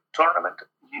good tournament,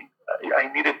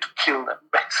 I needed to kill them,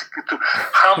 basically, to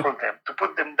humble them, to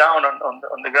put them down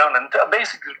on the ground, and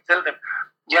basically tell them,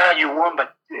 yeah, you won,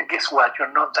 but guess what?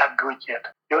 You're not that good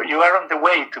yet. You are on the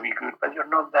way to be good, but you're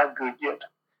not that good yet.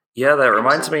 Yeah, that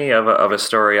reminds me of a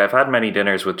story. I've had many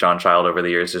dinners with John Child over the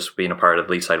years, just being a part of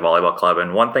Leaside Volleyball Club.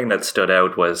 And one thing that stood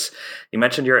out was, you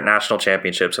mentioned you're at national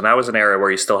championships, and that was an era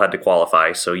where you still had to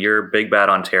qualify. So you're Big Bad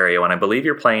Ontario, and I believe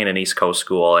you're playing an East Coast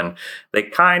school, and they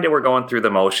kind of were going through the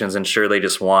motions, and sure, they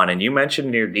just won. And you mentioned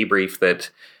in your debrief that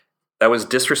was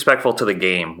disrespectful to the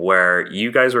game, where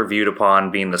you guys were viewed upon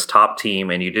being this top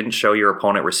team and you didn't show your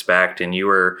opponent respect, and you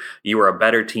were a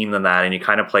better team than that, and you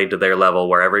kind of played to their level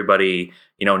where everybody,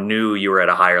 knew you were at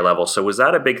a higher level. So was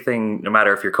that a big thing, no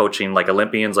matter if you're coaching like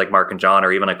Olympians like Mark and John,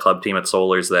 or even a club team at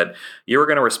Solars, that you were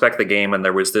going to respect the game and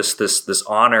there was this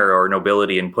honor or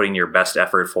nobility in putting your best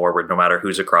effort forward, no matter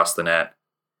who's across the net?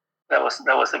 That was a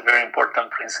very important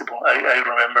principle. I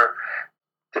remember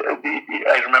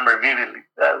vividly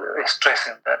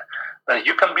stressing that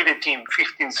you can beat a team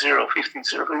 15-0,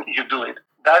 15-0, you do it.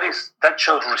 That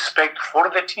shows respect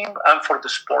for the team and for the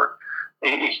sport.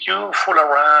 If you fool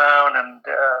around and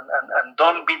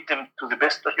don't beat them to the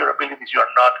best of your abilities, you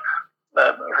are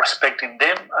not respecting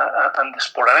them and the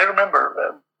sport. And I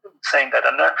remember saying that,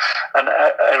 and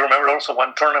I remember also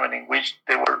one tournament in which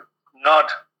they were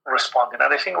not responding,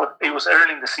 and I think it was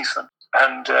early in the season,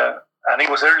 and it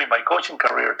was early in my coaching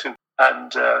career too.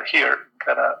 And here,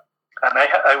 and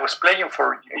I was playing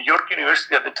for York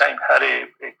University at the time, had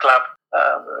a club,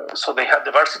 so they had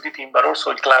the varsity team, but also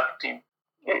a club team.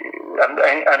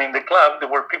 And in the club, there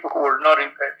were people who were not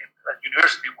in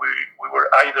university. We were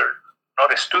either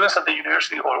not students at the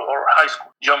university or high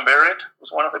school. John Barrett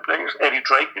was one of the players. Eddie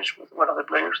Drakish was one of the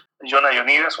players. John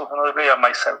Ionidas was another player. And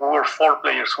myself. We were four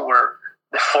players who were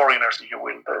the foreigners, if you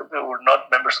will. They were not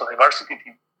members of the varsity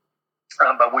team.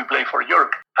 But we played for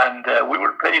York. And we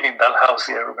were playing in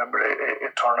Dalhousie, I remember,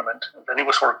 a tournament. And it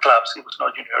was for clubs. It was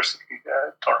not university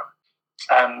tournament.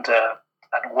 And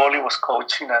Wally was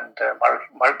coaching, and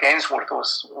Mark Ainsworth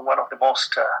was one of the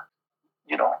most,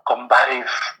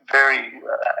 combative, very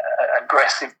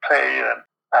aggressive player.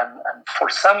 And for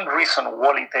some reason,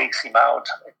 Wally takes him out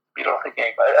in the middle of the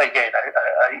game. Again,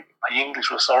 my English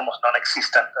was almost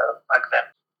non-existent back then.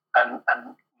 And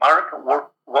Mark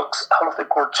walks out of the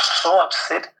court so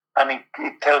upset, and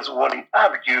he tells Wally,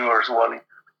 "Up yours, Wally."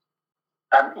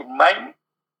 And in my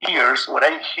ears, what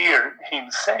I hear him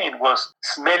saying was,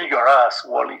 "Smell your ass,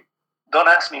 Wally." Don't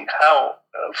ask me how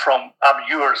from "up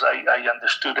yours" I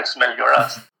understood "smell your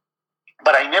ass."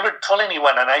 But I never told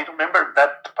anyone, and I remember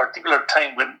that particular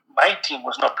time when my team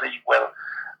was not playing well.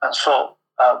 And so,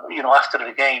 after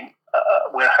the game,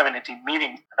 we were having a team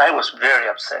meeting, and I was very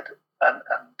upset. And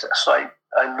so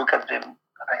I look at them,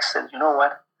 and I said, "You know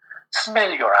what?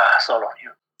 Smell your ass, all of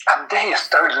you." And they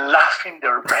started laughing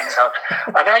their brains out.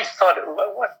 And I thought,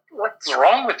 what's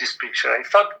wrong with this picture? I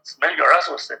thought "smell your ass"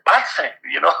 was a bad thing,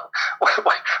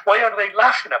 Why are they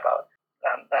laughing about it?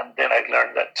 And then I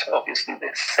learned that obviously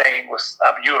the saying was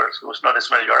 "up yours." It was not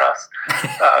 "smell your ass."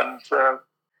 And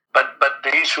but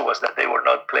the issue was that they were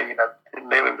not playing at the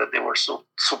level that they were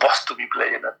supposed to be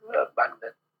playing at back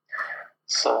then.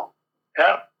 So,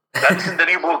 yeah. That's in the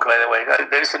new book, by the way.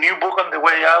 There is a new book on the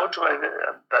way out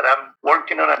that I'm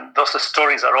working on, and those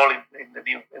stories are all in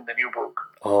the new book.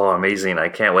 Oh, amazing. I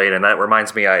can't wait. And that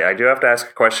reminds me, I do have to ask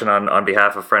a question on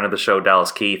behalf of friend of the show,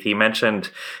 Dallas Keith. He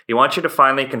mentioned he wants you to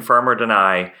finally confirm or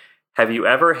deny, have you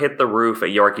ever hit the roof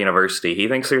at York University? He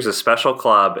thinks there's a special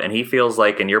club, and he feels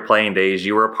like in your playing days,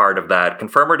 you were a part of that.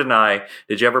 Confirm or deny,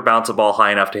 did you ever bounce a ball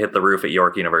high enough to hit the roof at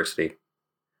York University?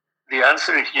 The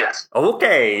answer is yes.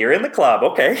 Okay, you're in the club.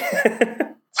 Okay.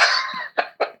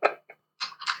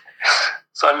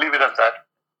 So I'll leave it at that.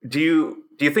 Do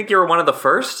you think you were one of the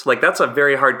first? Like, that's a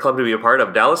very hard club to be a part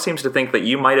of. Dallas seems to think that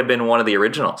you might have been one of the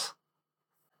originals.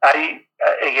 I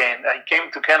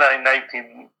came to Canada in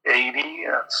 1980,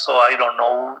 so I don't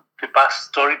know the past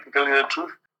story, to tell you the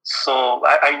truth. So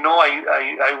I know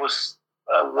I was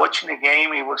watching a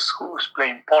game. It was who was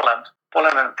playing Poland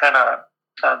and Canada,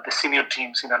 the senior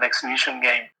teams in an exhibition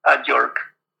game at York,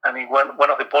 and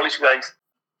one of the Polish guys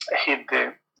hit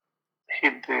the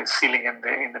ceiling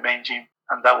in the main gym,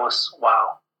 and that was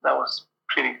wow. That was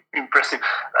pretty impressive.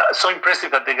 So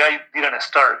impressive that the guy didn't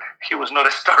start. He was not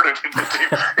a starter in the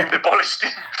team, in the Polish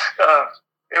team.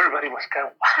 Everybody was kind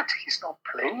of, what? He's not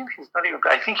playing? He's not even.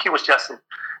 I think he was just a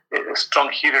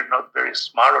strong hitter, not very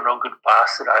smart or not good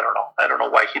passer. I don't know. I don't know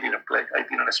why he didn't play. I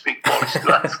didn't speak Polish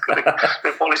to ask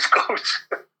the Polish coach.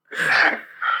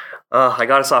 I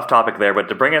got us off topic there, but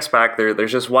to bring us back,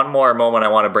 there's just one more moment I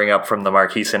want to bring up from the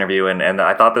Marquise interview, and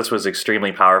I thought this was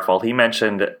extremely powerful. He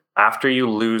mentioned after you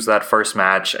lose that first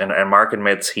match, and Mark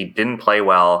admits he didn't play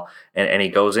well, and he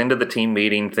goes into the team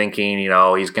meeting thinking,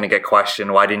 he's going to get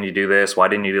questioned, why didn't you do this, why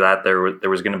didn't you do that? There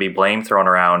was going to be blame thrown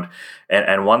around,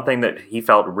 and one thing that he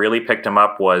felt really picked him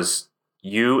up was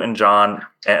you and John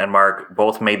and Mark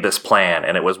both made this plan,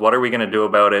 and it was, what are we going to do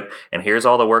about it? And here's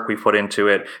all the work we put into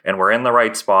it, and we're in the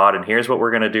right spot, and here's what we're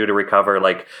going to do to recover.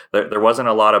 Like, there wasn't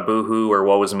a lot of boo-hoo or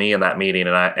woe was me in that meeting,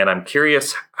 and I'm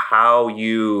curious how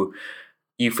you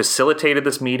facilitated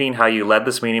this meeting, how you led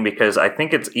this meeting, because I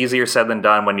think it's easier said than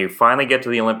done when you finally get to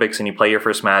the Olympics and you play your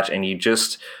first match, and you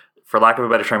just, for lack of a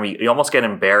better term, you almost get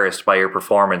embarrassed by your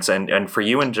performance. And for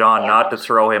you and John not to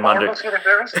throw him under... Get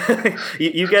embarrassed?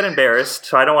 you get embarrassed,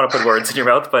 so I don't want to put words in your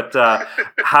mouth, but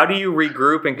how do you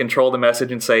regroup and control the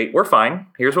message and say, we're fine,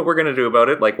 here's what we're going to do about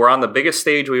it, like, we're on the biggest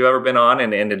stage we've ever been on,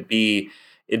 and it'd be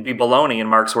baloney, in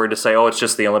Mark's word, to say, oh, it's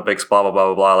just the Olympics, blah, blah, blah,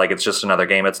 blah, blah, like it's just another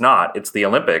game. It's not. It's the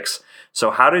Olympics.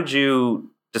 So how did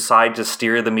you decide to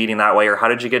steer the meeting that way, or how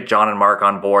did you get John and Mark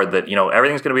on board that,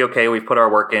 everything's going to be okay, we've put our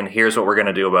work in, here's what we're going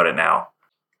to do about it now?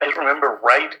 I remember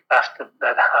right after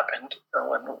that happened,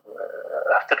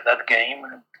 after that game,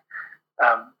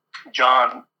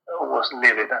 John was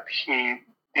livid, and he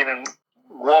didn't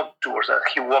walk towards us.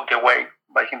 He walked away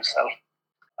by himself.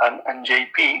 And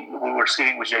JP, we were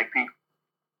sitting with JP.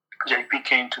 JP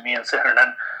came to me and said,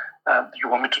 Hernan, do you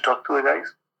want me to talk to the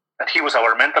guys? And he was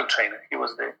our mental trainer. He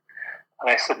was there. And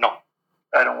I said, no,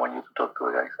 I don't want you to talk to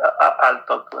the guys. I'll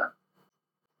talk to them.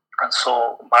 And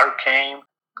so Mark came,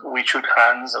 we shook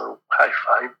hands or high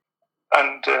five.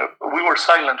 And we were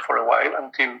silent for a while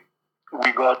until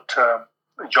we got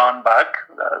John back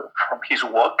from his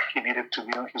walk. He needed to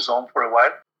be on his own for a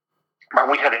while. But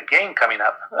we had a game coming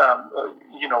up.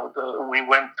 We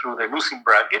went through the losing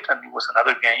bracket, and it was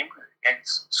another game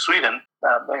against Sweden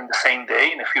in the same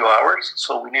day, in a few hours.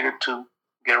 So we needed to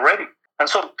get ready. And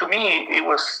so to me, it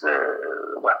was,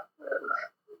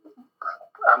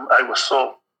 I was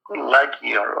so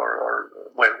lucky,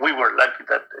 we were lucky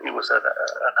that it was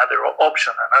another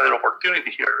option, another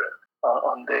opportunity here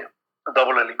on the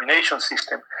double elimination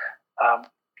system.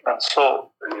 And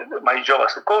so my job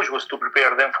as a coach was to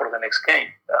prepare them for the next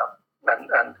game.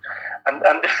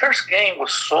 And the first game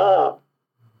was so,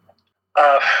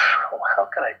 how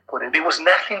can I put it? It was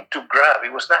nothing to grab.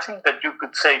 It was nothing that you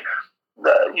could say,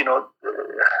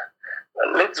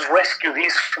 let's rescue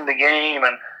this from the game.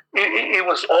 And it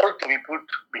was all to be put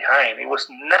behind. It was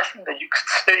nothing that you could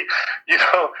say,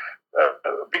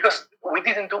 because we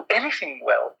didn't do anything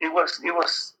well. It was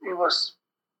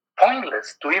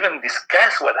pointless to even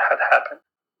discuss what had happened.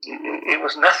 It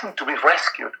was nothing to be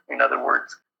rescued, in other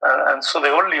words. And so the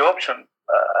only option,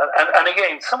 and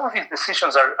again, some of these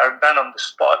decisions are done on the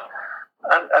spot,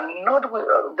 and not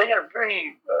they are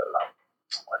very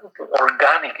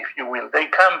organic, if you will. They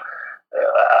come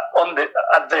on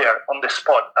the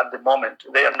spot, at the moment.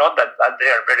 They are not that they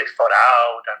are very thought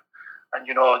out,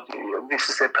 and this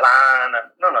is a plan.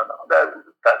 And no.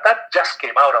 That just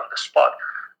came out on the spot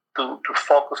to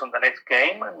focus on the next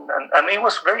game, and it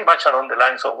was very much along the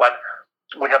lines of what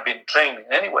we have been training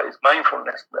anyways,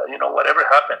 mindfulness. Whatever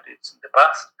happened, it's in the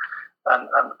past.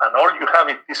 and all you have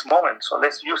is this moment. So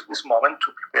let's use this moment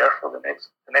to prepare for the next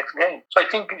game. So I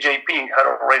think JP had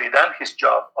already done his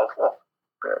job of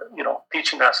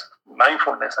teaching us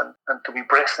mindfulness and to be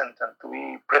present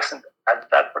at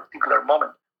that particular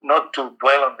moment, not to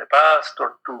dwell on the past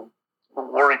or to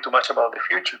worry too much about the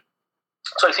future.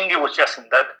 So I think it was just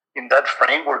in that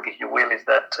framework, if you will, is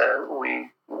that we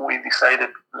decided,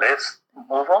 let's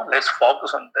move on, let's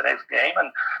focus on the next game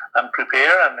and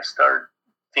prepare and start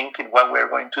thinking what we're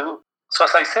going to do. So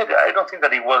as I said, I don't think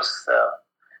that it was.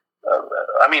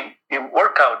 It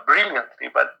worked out brilliantly,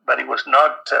 but it was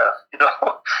not,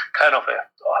 kind of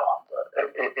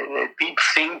a deep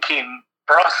thinking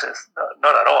process.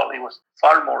 Not at all. It was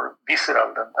far more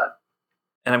visceral than that.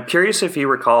 And I'm curious if you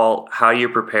recall how you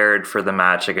prepared for the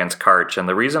match against Karch. And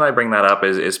the reason I bring that up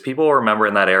is people remember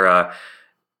in that era,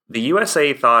 the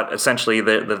USA thought essentially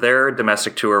that their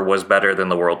domestic tour was better than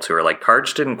the world tour. Like,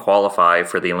 Karch didn't qualify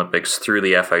for the Olympics through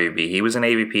the FIVB. He was an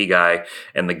AVP guy,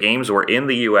 and the games were in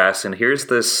the US, and here's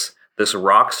this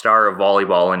rock star of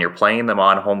volleyball, and you're playing them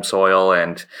on home soil,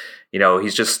 and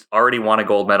he's just already won a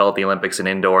gold medal at the Olympics in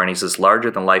indoor, and he's this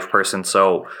larger-than-life person.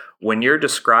 So when you're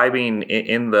describing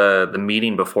in the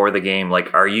meeting before the game,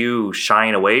 like, are you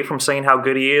shying away from saying how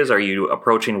good he is? Are you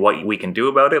approaching what we can do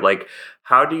about it? Like,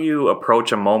 how do you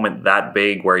approach a moment that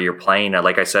big where you're playing,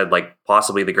 like I said, like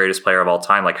possibly the greatest player of all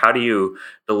time? Like, how do you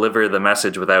deliver the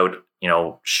message without,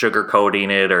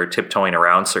 sugarcoating it or tiptoeing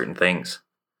around certain things?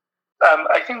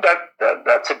 I think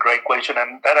that's a great question,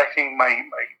 and that I think my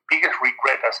biggest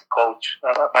regret as a coach,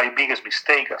 my biggest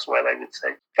mistake as well, I would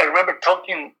say. I remember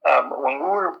talking when we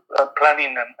were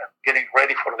planning and getting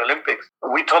ready for the Olympics.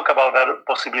 We talked about that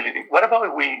possibility. What about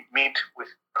if we meet with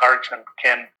Karch and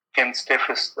Ken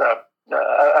Steffes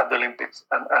at the Olympics,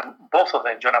 and both of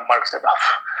them, John and Mark, said,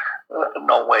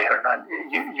 "No way, Hernan.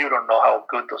 You don't know how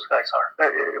good those guys are.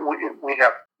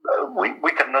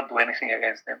 We cannot do anything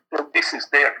against them.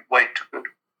 They are way too good."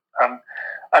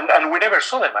 And we never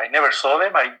saw them. I never saw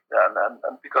them.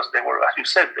 And because they were, as you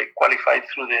said, they qualified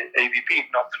through the AVP,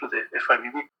 not through the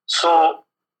FIVB. So,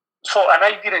 and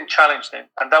I didn't challenge them,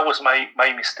 and that was my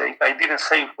mistake. I didn't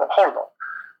say, well, hold on.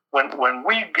 When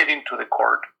we get into the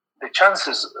court, the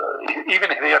chances,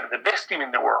 even if they are the best team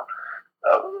in the world,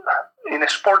 in a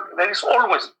sport, there is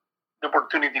always the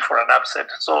opportunity for an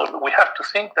upset. So we have to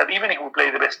think that even if we play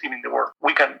the best team in the world,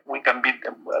 we can beat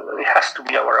them. It has to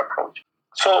be our approach.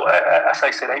 So as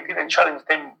I said, I didn't challenge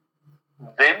them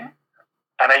then,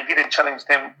 and I didn't challenge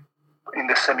them in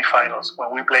the semifinals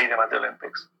when we played them at the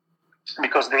Olympics,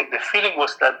 because the feeling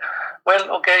was that, well,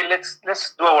 okay, let's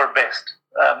do our best,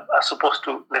 as opposed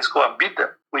to let's go and beat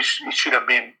them, which it should have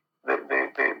been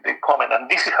the comment. And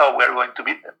this is how we are going to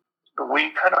beat them.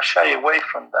 We kind of shy away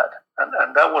from that,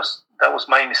 and that was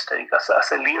my mistake as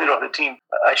a leader of the team.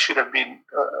 I should have been,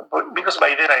 because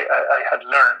by then I had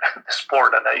learned the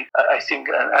sport, and I think,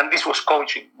 and this was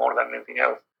coaching more than anything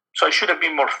else. So I should have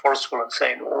been more forceful and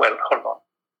saying, well, hold on,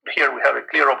 here we have a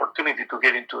clear opportunity to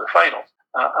get into the finals,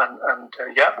 and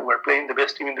we're playing the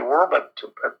best team in the world, but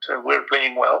we're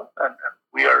playing well, and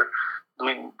we are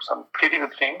doing some pretty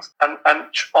good things. And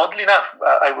oddly enough,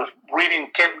 I was reading,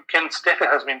 Ken Steffes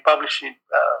has been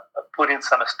putting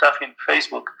some stuff in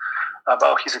Facebook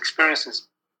about his experiences.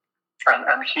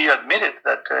 And he admitted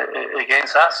that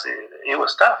against us, it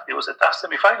was tough. It was a tough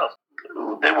semifinals.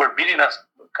 They were beating us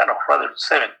kind of rather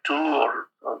 7-2 or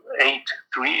 8-3.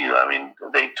 I mean,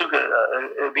 they took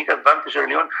a big advantage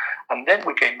early on. And then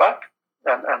we came back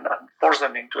and forced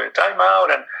them into a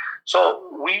timeout. And so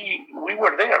we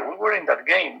were there. We were in that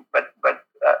game. But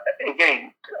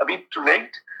again, a bit too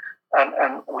late. And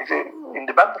in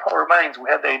the back of our minds, we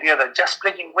had the idea that just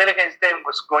playing well against them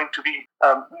was going to be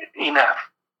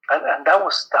enough. And that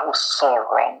was so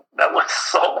wrong. That was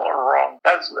so wrong.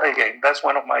 That's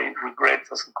one of my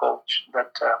regrets as a coach,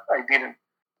 that I didn't,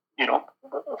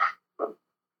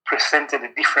 presented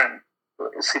a different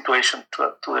situation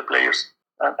to the players,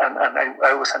 and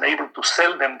I was unable to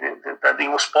sell them that it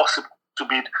was possible to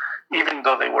beat, even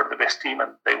though they were the best team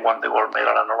and they won the gold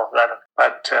medal and all of that.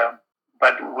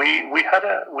 But we had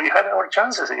our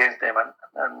chances against them,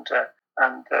 and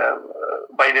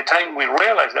by the time we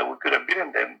realized that we could have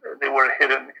beaten them, they were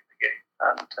ahead in the game,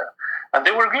 and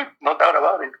they were good, no doubt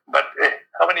about it. But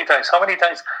how many times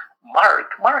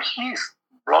Mark Heath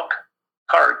blocked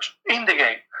Karch in the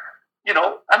game,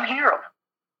 and Hero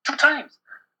 2 times,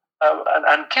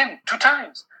 and Ken 2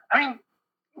 times. I mean,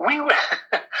 we were.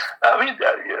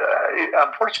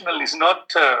 Unfortunately, it's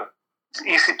not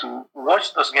easy to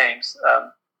watch those games.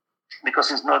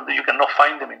 Because it's not, you cannot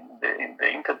find them in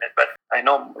the internet. But I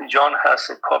know John has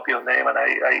a copy of them, and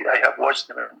I have watched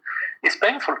them. It's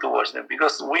painful to watch them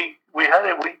because we had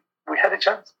a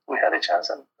chance. We had a chance,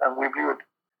 and we blew it.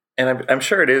 And I'm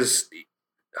sure it is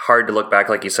hard to look back,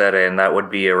 like you said, and that would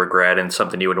be a regret and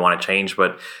something you would want to change.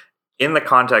 But in the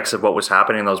context of what was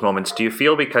happening in those moments, do you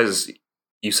feel, because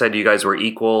you said you guys were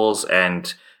equals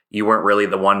and you weren't really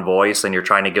the one voice and you're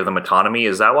trying to give them autonomy,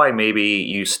 is that why maybe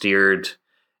you steered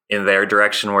in their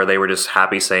direction where they were just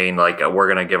happy saying, like, we're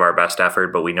going to give our best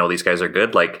effort, but we know these guys are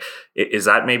good? Like, is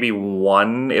that maybe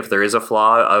one, if there is a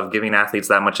flaw of giving athletes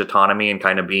that much autonomy and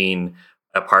kind of being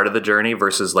a part of the journey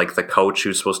versus like the coach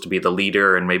who's supposed to be the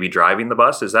leader and maybe driving the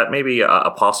bus? Is that maybe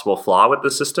a possible flaw with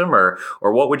the system, or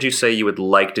what would you say you would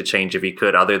like to change if you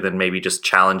could, other than maybe just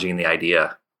challenging the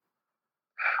idea?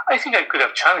 I think I could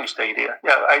have challenged the idea.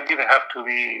 Yeah, I didn't have to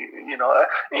be,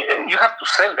 you have to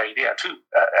sell the idea too.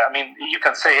 I mean, you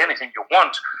can say anything you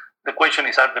want. The question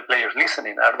is, are the players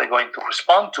listening? Are they going to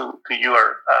respond to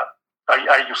your,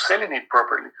 are you selling it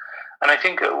properly? And I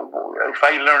think if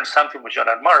I learned something with John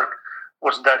and Mark,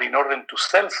 was that in order to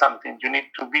sell something, you need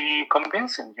to be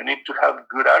convincing. You need to have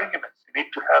good arguments. You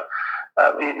need to have,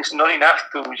 it's not enough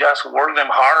to just work them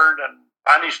hard and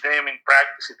punish them in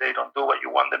practice if they don't do what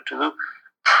you want them to do.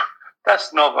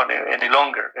 That's not going to any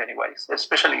longer anyways,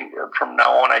 especially from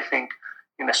now on. I think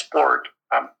in a sport,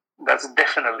 that's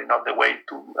definitely not the way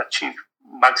to achieve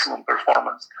maximum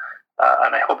performance.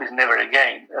 And I hope it's never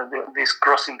again. This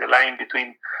crossing the line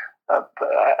between,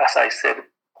 as I said,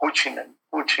 pushing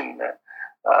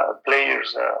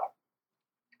players,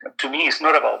 to me, it's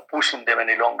not about pushing them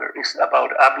any longer. It's about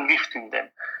uplifting them.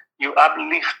 You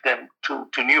uplift them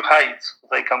to new heights so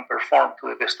they can perform to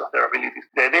the best of their abilities.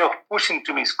 The idea of pushing,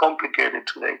 to me, is complicated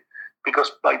today,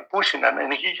 because by pushing,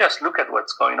 and if you just look at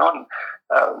what's going on,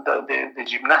 the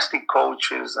gymnastic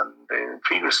coaches and the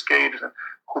figure skaters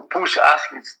who push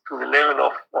athletes to the level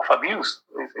of abuse,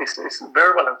 it's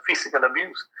verbal and physical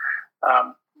abuse.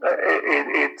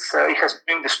 It has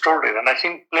been distorted, and I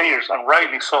think players, and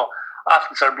rightly so,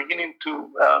 athletes are beginning to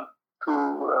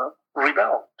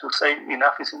rebel, to say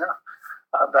enough is enough.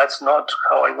 That's not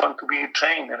how I want to be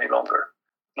trained any longer.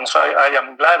 And so I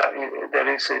am glad there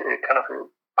is a kind of a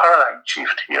paradigm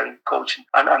shift here in coaching,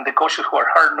 and the coaches who are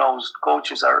hard-nosed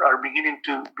coaches are beginning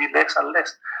to be less and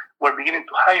less. We're beginning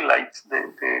to highlight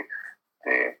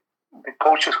the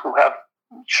coaches who have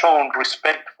shown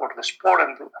respect for the sport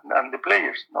and the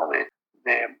players.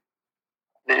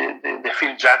 The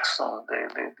Phil Jackson,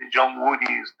 the John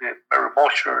Woody's, the Barry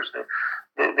Boschers,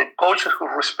 the coaches who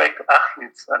respect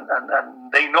athletes and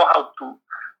they know how to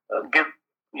get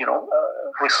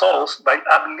results by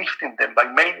uplifting them, by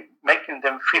making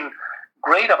them feel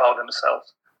great about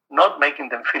themselves, not making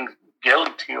them feel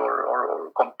guilty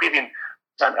or competing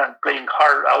and playing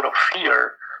hard out of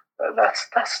fear.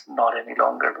 That's not any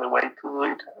longer the way to do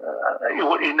it.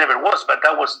 It never was, but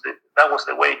that was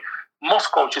the way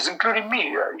most coaches, including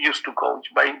me, used to coach,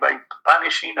 by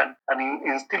punishing and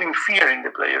instilling fear in the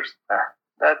players.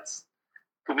 That's,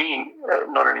 to me,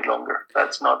 not any longer.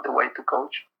 That's not the way to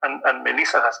coach. And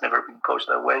Melissa has never been coached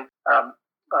that way. And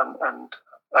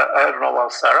I don't know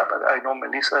about Sarah, but I know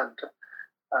Melissa,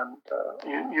 and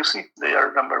you see, they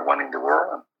are number one in the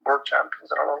world and world champions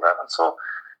and all of that. And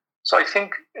so I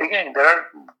think, again, there are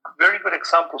very good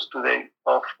examples today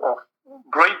of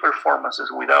great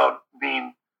performances without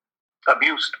being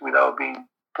abused, without being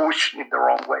pushed in the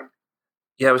wrong way.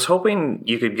 Yeah, I was hoping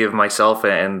you could give myself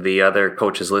and the other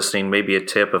coaches listening maybe a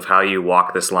tip of how you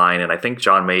walk this line. And I think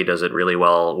John May does it really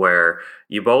well, where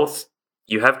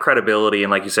you have credibility,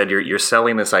 and like you said, you're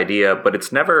selling this idea, but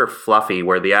it's never fluffy,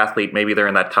 where the athlete, maybe they're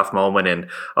in that tough moment and,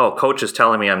 oh, coach is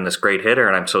telling me I'm this great hitter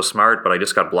and I'm so smart, but I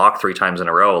just got blocked 3 times in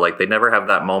a row. Like, they never have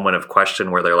that moment of question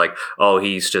where they're like, oh,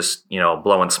 he's just,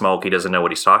 blowing smoke, he doesn't know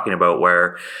what he's talking about.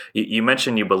 Where you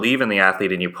mentioned you believe in the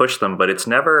athlete and you push them, but it's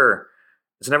never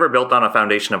built on a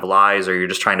foundation of lies, or you're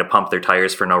just trying to pump their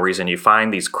tires for no reason. You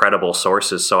find these credible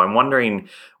sources. So I'm wondering,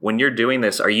 when you're doing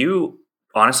this, are you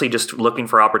honestly just looking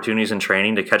for opportunities in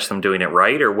training to catch them doing it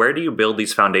right? Or where do you build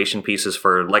these foundation pieces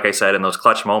for, like I said, in those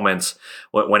clutch moments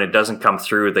when it doesn't come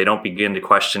through, they don't begin to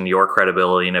question your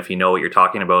credibility and if you know what you're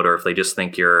talking about, or if they just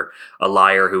think you're a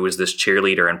liar who is this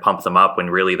cheerleader and pump them up when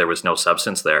really there was no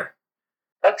substance there?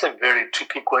 That's a very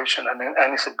tricky question, and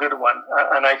it's a good one.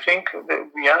 And I think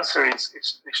the answer is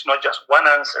not just one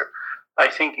answer. I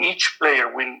think each player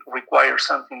will require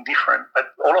something different,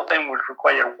 but all of them will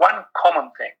require one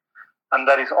common thing, and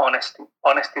that is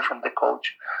honesty from the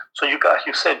coach. So as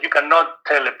you said, you cannot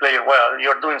tell a player, well,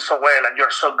 you're doing so well and you're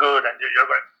so good and you're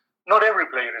going. Not every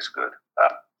player is good,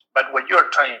 but what you're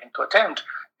trying to attempt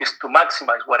is to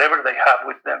maximize whatever they have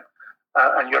with them.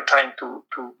 and you're trying to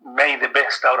make the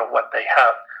best out of what they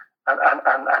have,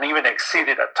 and even exceed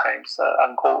it at times,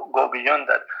 and go beyond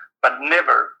that, but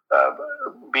never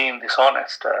being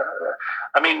dishonest.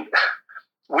 I mean,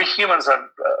 we humans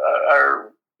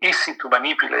are easy to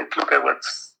manipulate. Look at what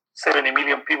 70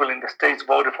 million people in the States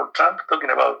voted for Trump, talking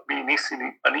about being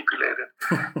easily manipulated.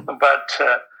 But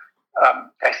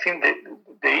I think that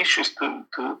the issue is to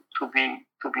be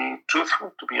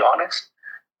truthful, to be honest,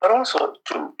 but also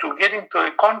to get into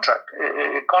a contract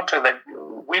that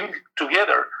will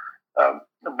together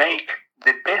make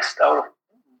the best out of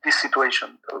this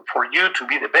situation, for you to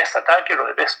be the best attacker or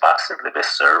the best passer, the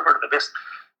best server, the best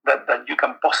that you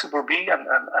can possibly be, and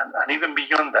even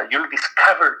beyond that, you'll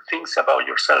discover things about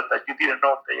yourself that you didn't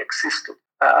know they existed.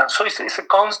 And so it's a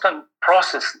constant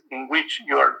process in which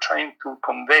you are trying to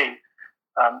convey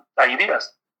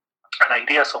ideas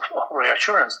of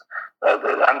reassurance.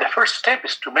 And the first step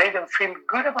is to make them feel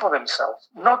good about themselves,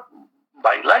 not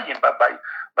by lying, but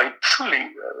by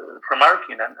truly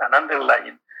remarking and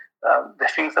underlying the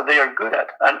things that they are good at,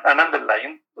 and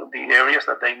underlying the areas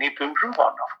that they need to improve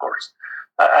on, of course.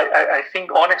 I think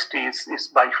honesty is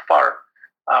by far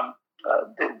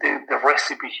the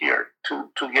recipe here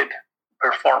to get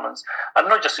performance, and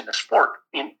not just in a sport,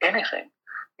 in anything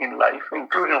in life,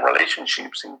 including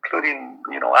relationships, including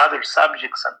other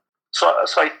subjects. And so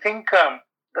I think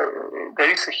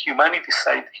there is a humanity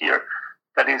side here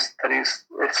that is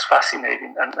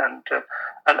fascinating, and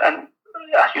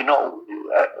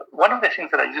one of the things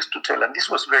that I used to tell, and this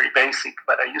was very basic,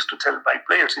 but I used to tell my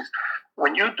players, is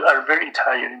when you are very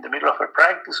tired in the middle of a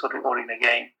practice or in a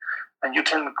game, and you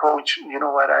tell the coach, you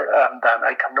know what, I'm done,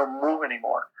 I cannot move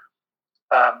anymore.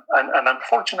 And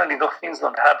unfortunately, those things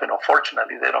don't happen, or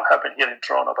fortunately, they don't happen here in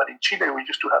Toronto, but in Chile, we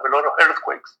used to have a lot of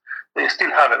earthquakes. They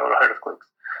still have a lot of earthquakes.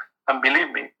 And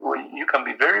believe me, you can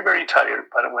be very, very tired,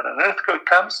 but when an earthquake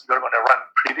comes, you're going to run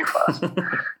pretty fast.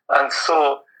 And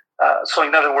so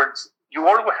in other words, you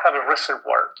always have a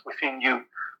reservoir within you,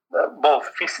 both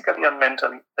physically and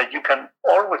mentally, that you can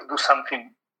always do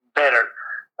something better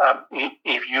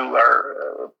if you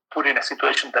are put in a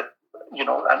situation that,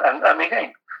 and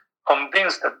again,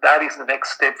 convinced that is the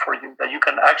next step for you, that you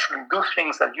can actually do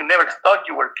things that you never thought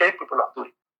you were capable of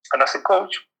doing. And as a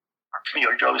coach,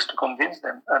 your job is to convince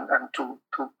them and to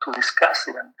discuss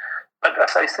it. But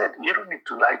as I said, you don't need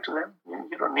to lie to them.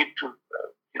 You don't need to,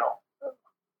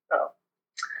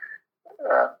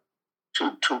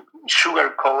 to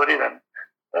sugarcoat it, and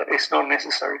it's not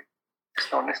necessary. It's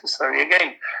not necessary.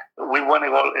 Again, we won a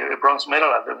bronze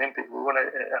medal at the Olympics. We won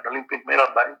an Olympic medal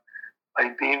by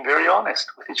being very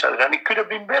honest with each other. And it could have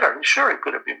been better. Sure, it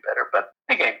could have been better. But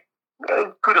again,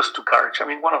 kudos to Karch. I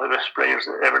mean, one of the best players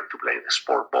ever to play the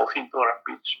sport, both indoor and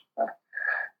beach.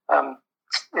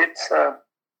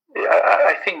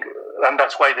 I think, and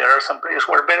that's why there are some players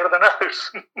who are better than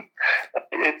others.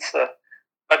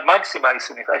 But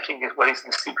maximizing it, I think, is what is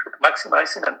the secret.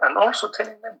 Maximizing and also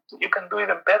telling them you can do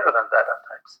even better than that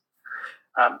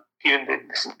at times, given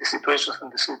the situations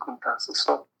and the circumstances.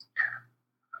 So,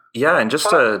 yeah, and just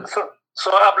so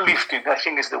uplifting, I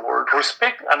think, is the word.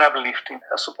 Respect and uplifting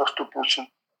as opposed to pushing.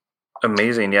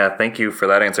 Amazing. Yeah, thank you for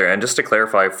that answer. And just to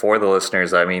clarify for the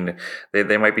listeners, I mean,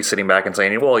 they might be sitting back and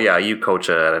saying, well, yeah, you coach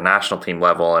at a national team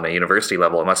level and a university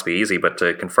level, it must be easy. But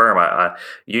to confirm,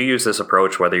 you use this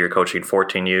approach whether you're coaching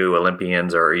 14U,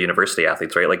 Olympians, or university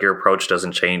athletes, right? Like your approach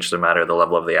doesn't change no matter the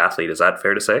level of the athlete. Is that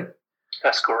fair to say?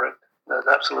 That's correct. That's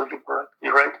absolutely correct.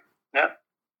 You're right. Yeah.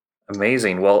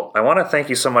 Amazing. Well, I want to thank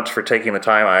you so much for taking the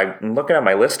time. I'm looking at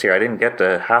my list here. I didn't get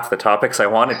to half the topics I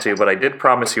wanted to, but I did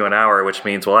promise you an hour, which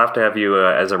means we'll have to have you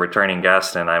as a returning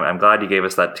guest. And I'm glad you gave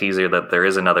us that teaser that there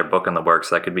is another book in the works.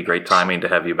 That could be great timing to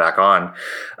have you back on.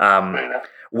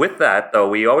 With that, though,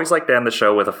 we always like to end the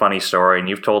show with a funny story, and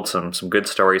you've told some good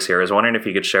stories here. I was wondering if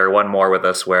you could share one more with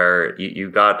us where you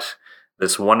got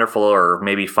this wonderful or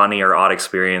maybe funny or odd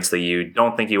experience that you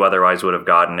don't think you otherwise would have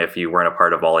gotten if you weren't a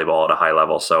part of volleyball at a high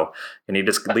level. So can you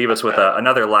just leave us with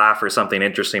another laugh or something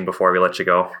interesting before we let you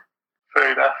go?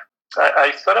 Fair enough.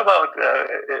 I thought about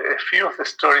a few of the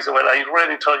stories. Well, I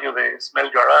already told you the smell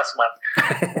your ass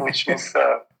man, which is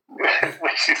one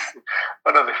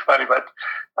of the funny, but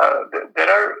there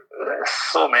are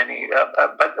so many.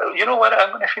 But you know what? I'm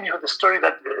going to finish with a story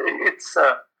that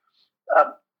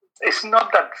it's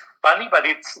not that funny, but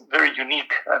it's very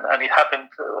unique, and it happened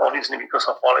obviously because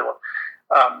of volleyball.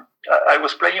 I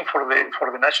was playing for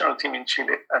the national team in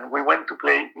Chile, and we went to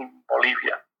play in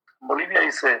Bolivia. Bolivia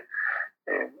is a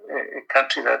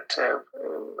country that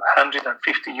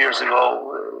 150 years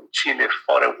ago Chile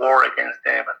fought a war against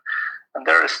them, And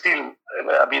there is still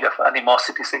a bit of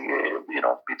animosity,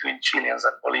 between Chileans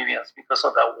and Bolivians because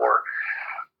of that war.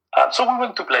 So we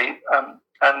went to play,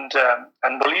 and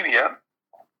Bolivia.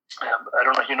 I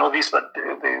don't know if you know this, but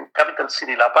the capital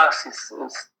city, La Paz, is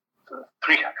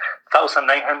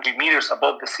 3,900 meters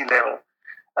above the sea level.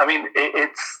 I mean,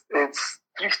 it's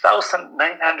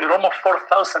 3,900, almost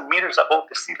 4,000 meters above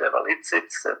the sea level. It's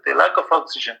the lack of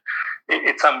oxygen.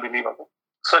 It's unbelievable.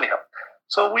 So anyhow,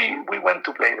 so we went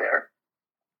to play there,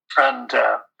 and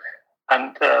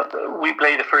we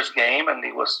played the first game, and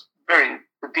it was very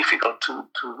difficult to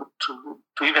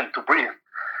even to breathe.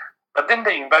 But then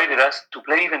they invited us to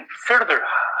play even further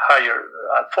higher,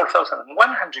 at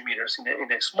 4,100 meters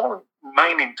in a small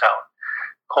mining town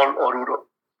called Oruro.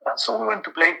 And so we went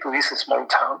to play to this small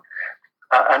town,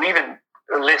 and even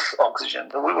less oxygen.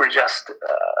 We were just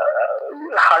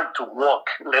hard to walk,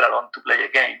 let alone to play a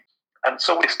game. And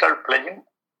so we started playing,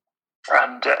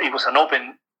 and it was an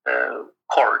open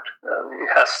court. It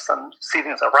has some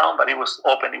seatings around, but it was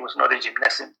open. It was not a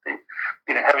gymnasium. They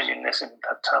didn't have a gymnasium in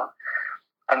that town.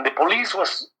 And the police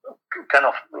was kind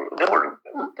of,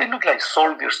 they looked like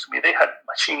soldiers to me. They had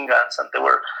machine guns, and they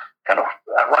were kind of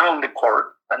around the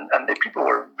court, and the people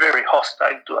were very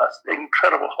hostile to us,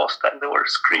 incredible hostile. They were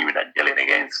screaming and yelling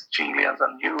against Chileans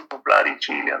and you bloody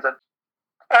Chileans.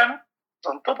 And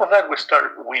on top of that, we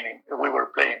started winning. We were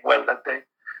playing well that day.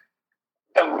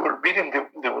 And we were beating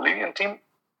the Bolivian team,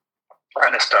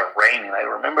 and it started raining. I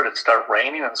remember it started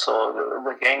raining, and so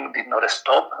the game did not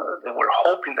stop. They were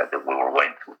hoping that we were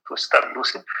going to start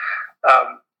losing.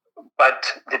 But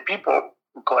the people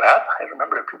got up. I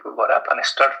remember the people got up and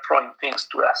started throwing things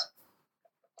to us.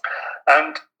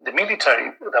 And the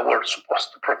military that were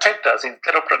supposed to protect us,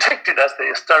 instead of protecting us,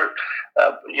 they started,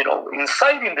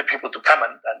 inciting the people to come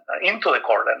and into the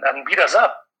court and beat us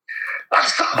up. And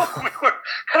so we were,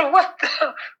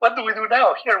 what do we do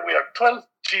now? Here we are 12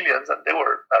 Chileans, and they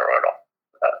were,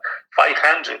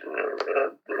 500,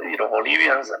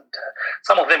 Bolivians, and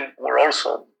some of them were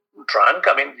also drunk.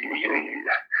 I mean,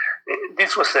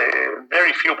 this was a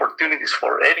very few opportunities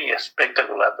for any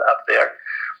spectacle up there.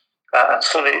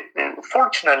 So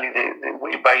fortunately,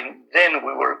 by then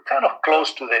we were kind of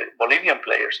close to the Bolivian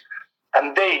players,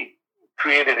 and they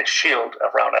created a shield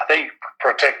around us. They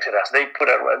protected us. They put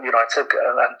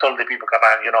and told the people, come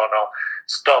on, no,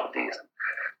 stop this.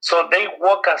 So they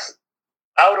walked us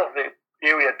out of the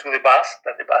area to the bus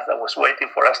that was waiting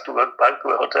for us to go back to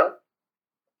the hotel.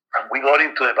 And we got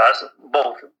into the bus,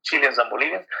 both Chileans and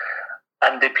Bolivians,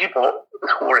 and the people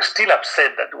who were still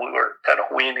upset that we were kind of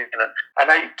winning.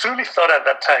 And I truly thought at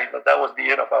that time that was the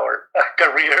end of our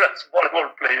career as volleyball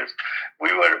players. We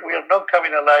are not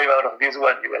coming alive out of this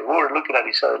one. We were looking at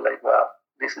each other like, wow,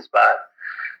 this is bad.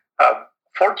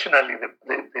 Fortunately,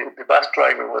 the bus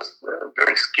driver was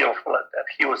very skillful at that.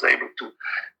 He was able to,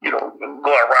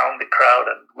 go around the crowd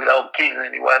and without killing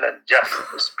anyone and just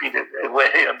speed it away.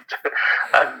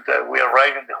 And we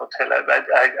arrived in the hotel.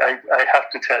 I have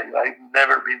to tell you, I've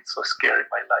never been so scared in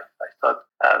my life. I thought,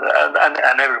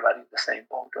 and everybody in the same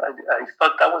boat. I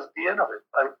thought that was the end of it.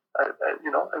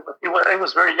 I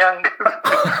was very young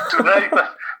to die,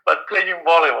 but playing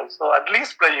volleyball. So at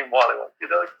least playing volleyball.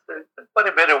 What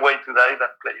a better way to die than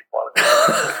playing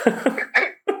volleyball.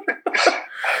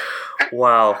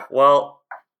 Wow. Well,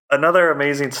 another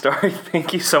amazing story.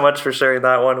 Thank you so much for sharing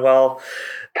that one. Well,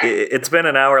 it's been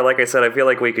an hour. Like I said, I feel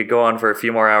like we could go on for a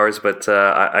few more hours, but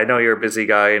I know you're a busy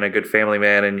guy and a good family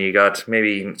man, and you got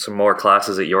maybe some more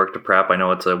classes at York to prep. I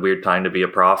know it's a weird time to be a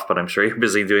prof, but I'm sure you're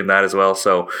busy doing that as well.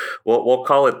 So we'll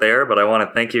call it there, but I want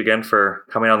to thank you again for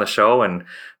coming on the show and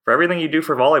for everything you do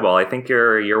for volleyball. I think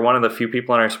you're one of the few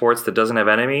people in our sports that doesn't have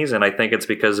enemies, and I think it's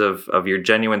because of your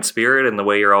genuine spirit and the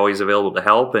way you're always available to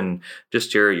help and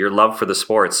just your love for the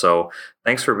sport. So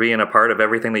thanks for being a part of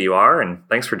everything that you are, and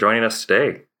thanks for joining us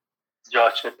today.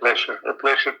 Josh, a pleasure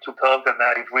to talk, and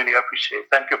I really appreciate it.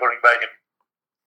 Thank you for inviting me.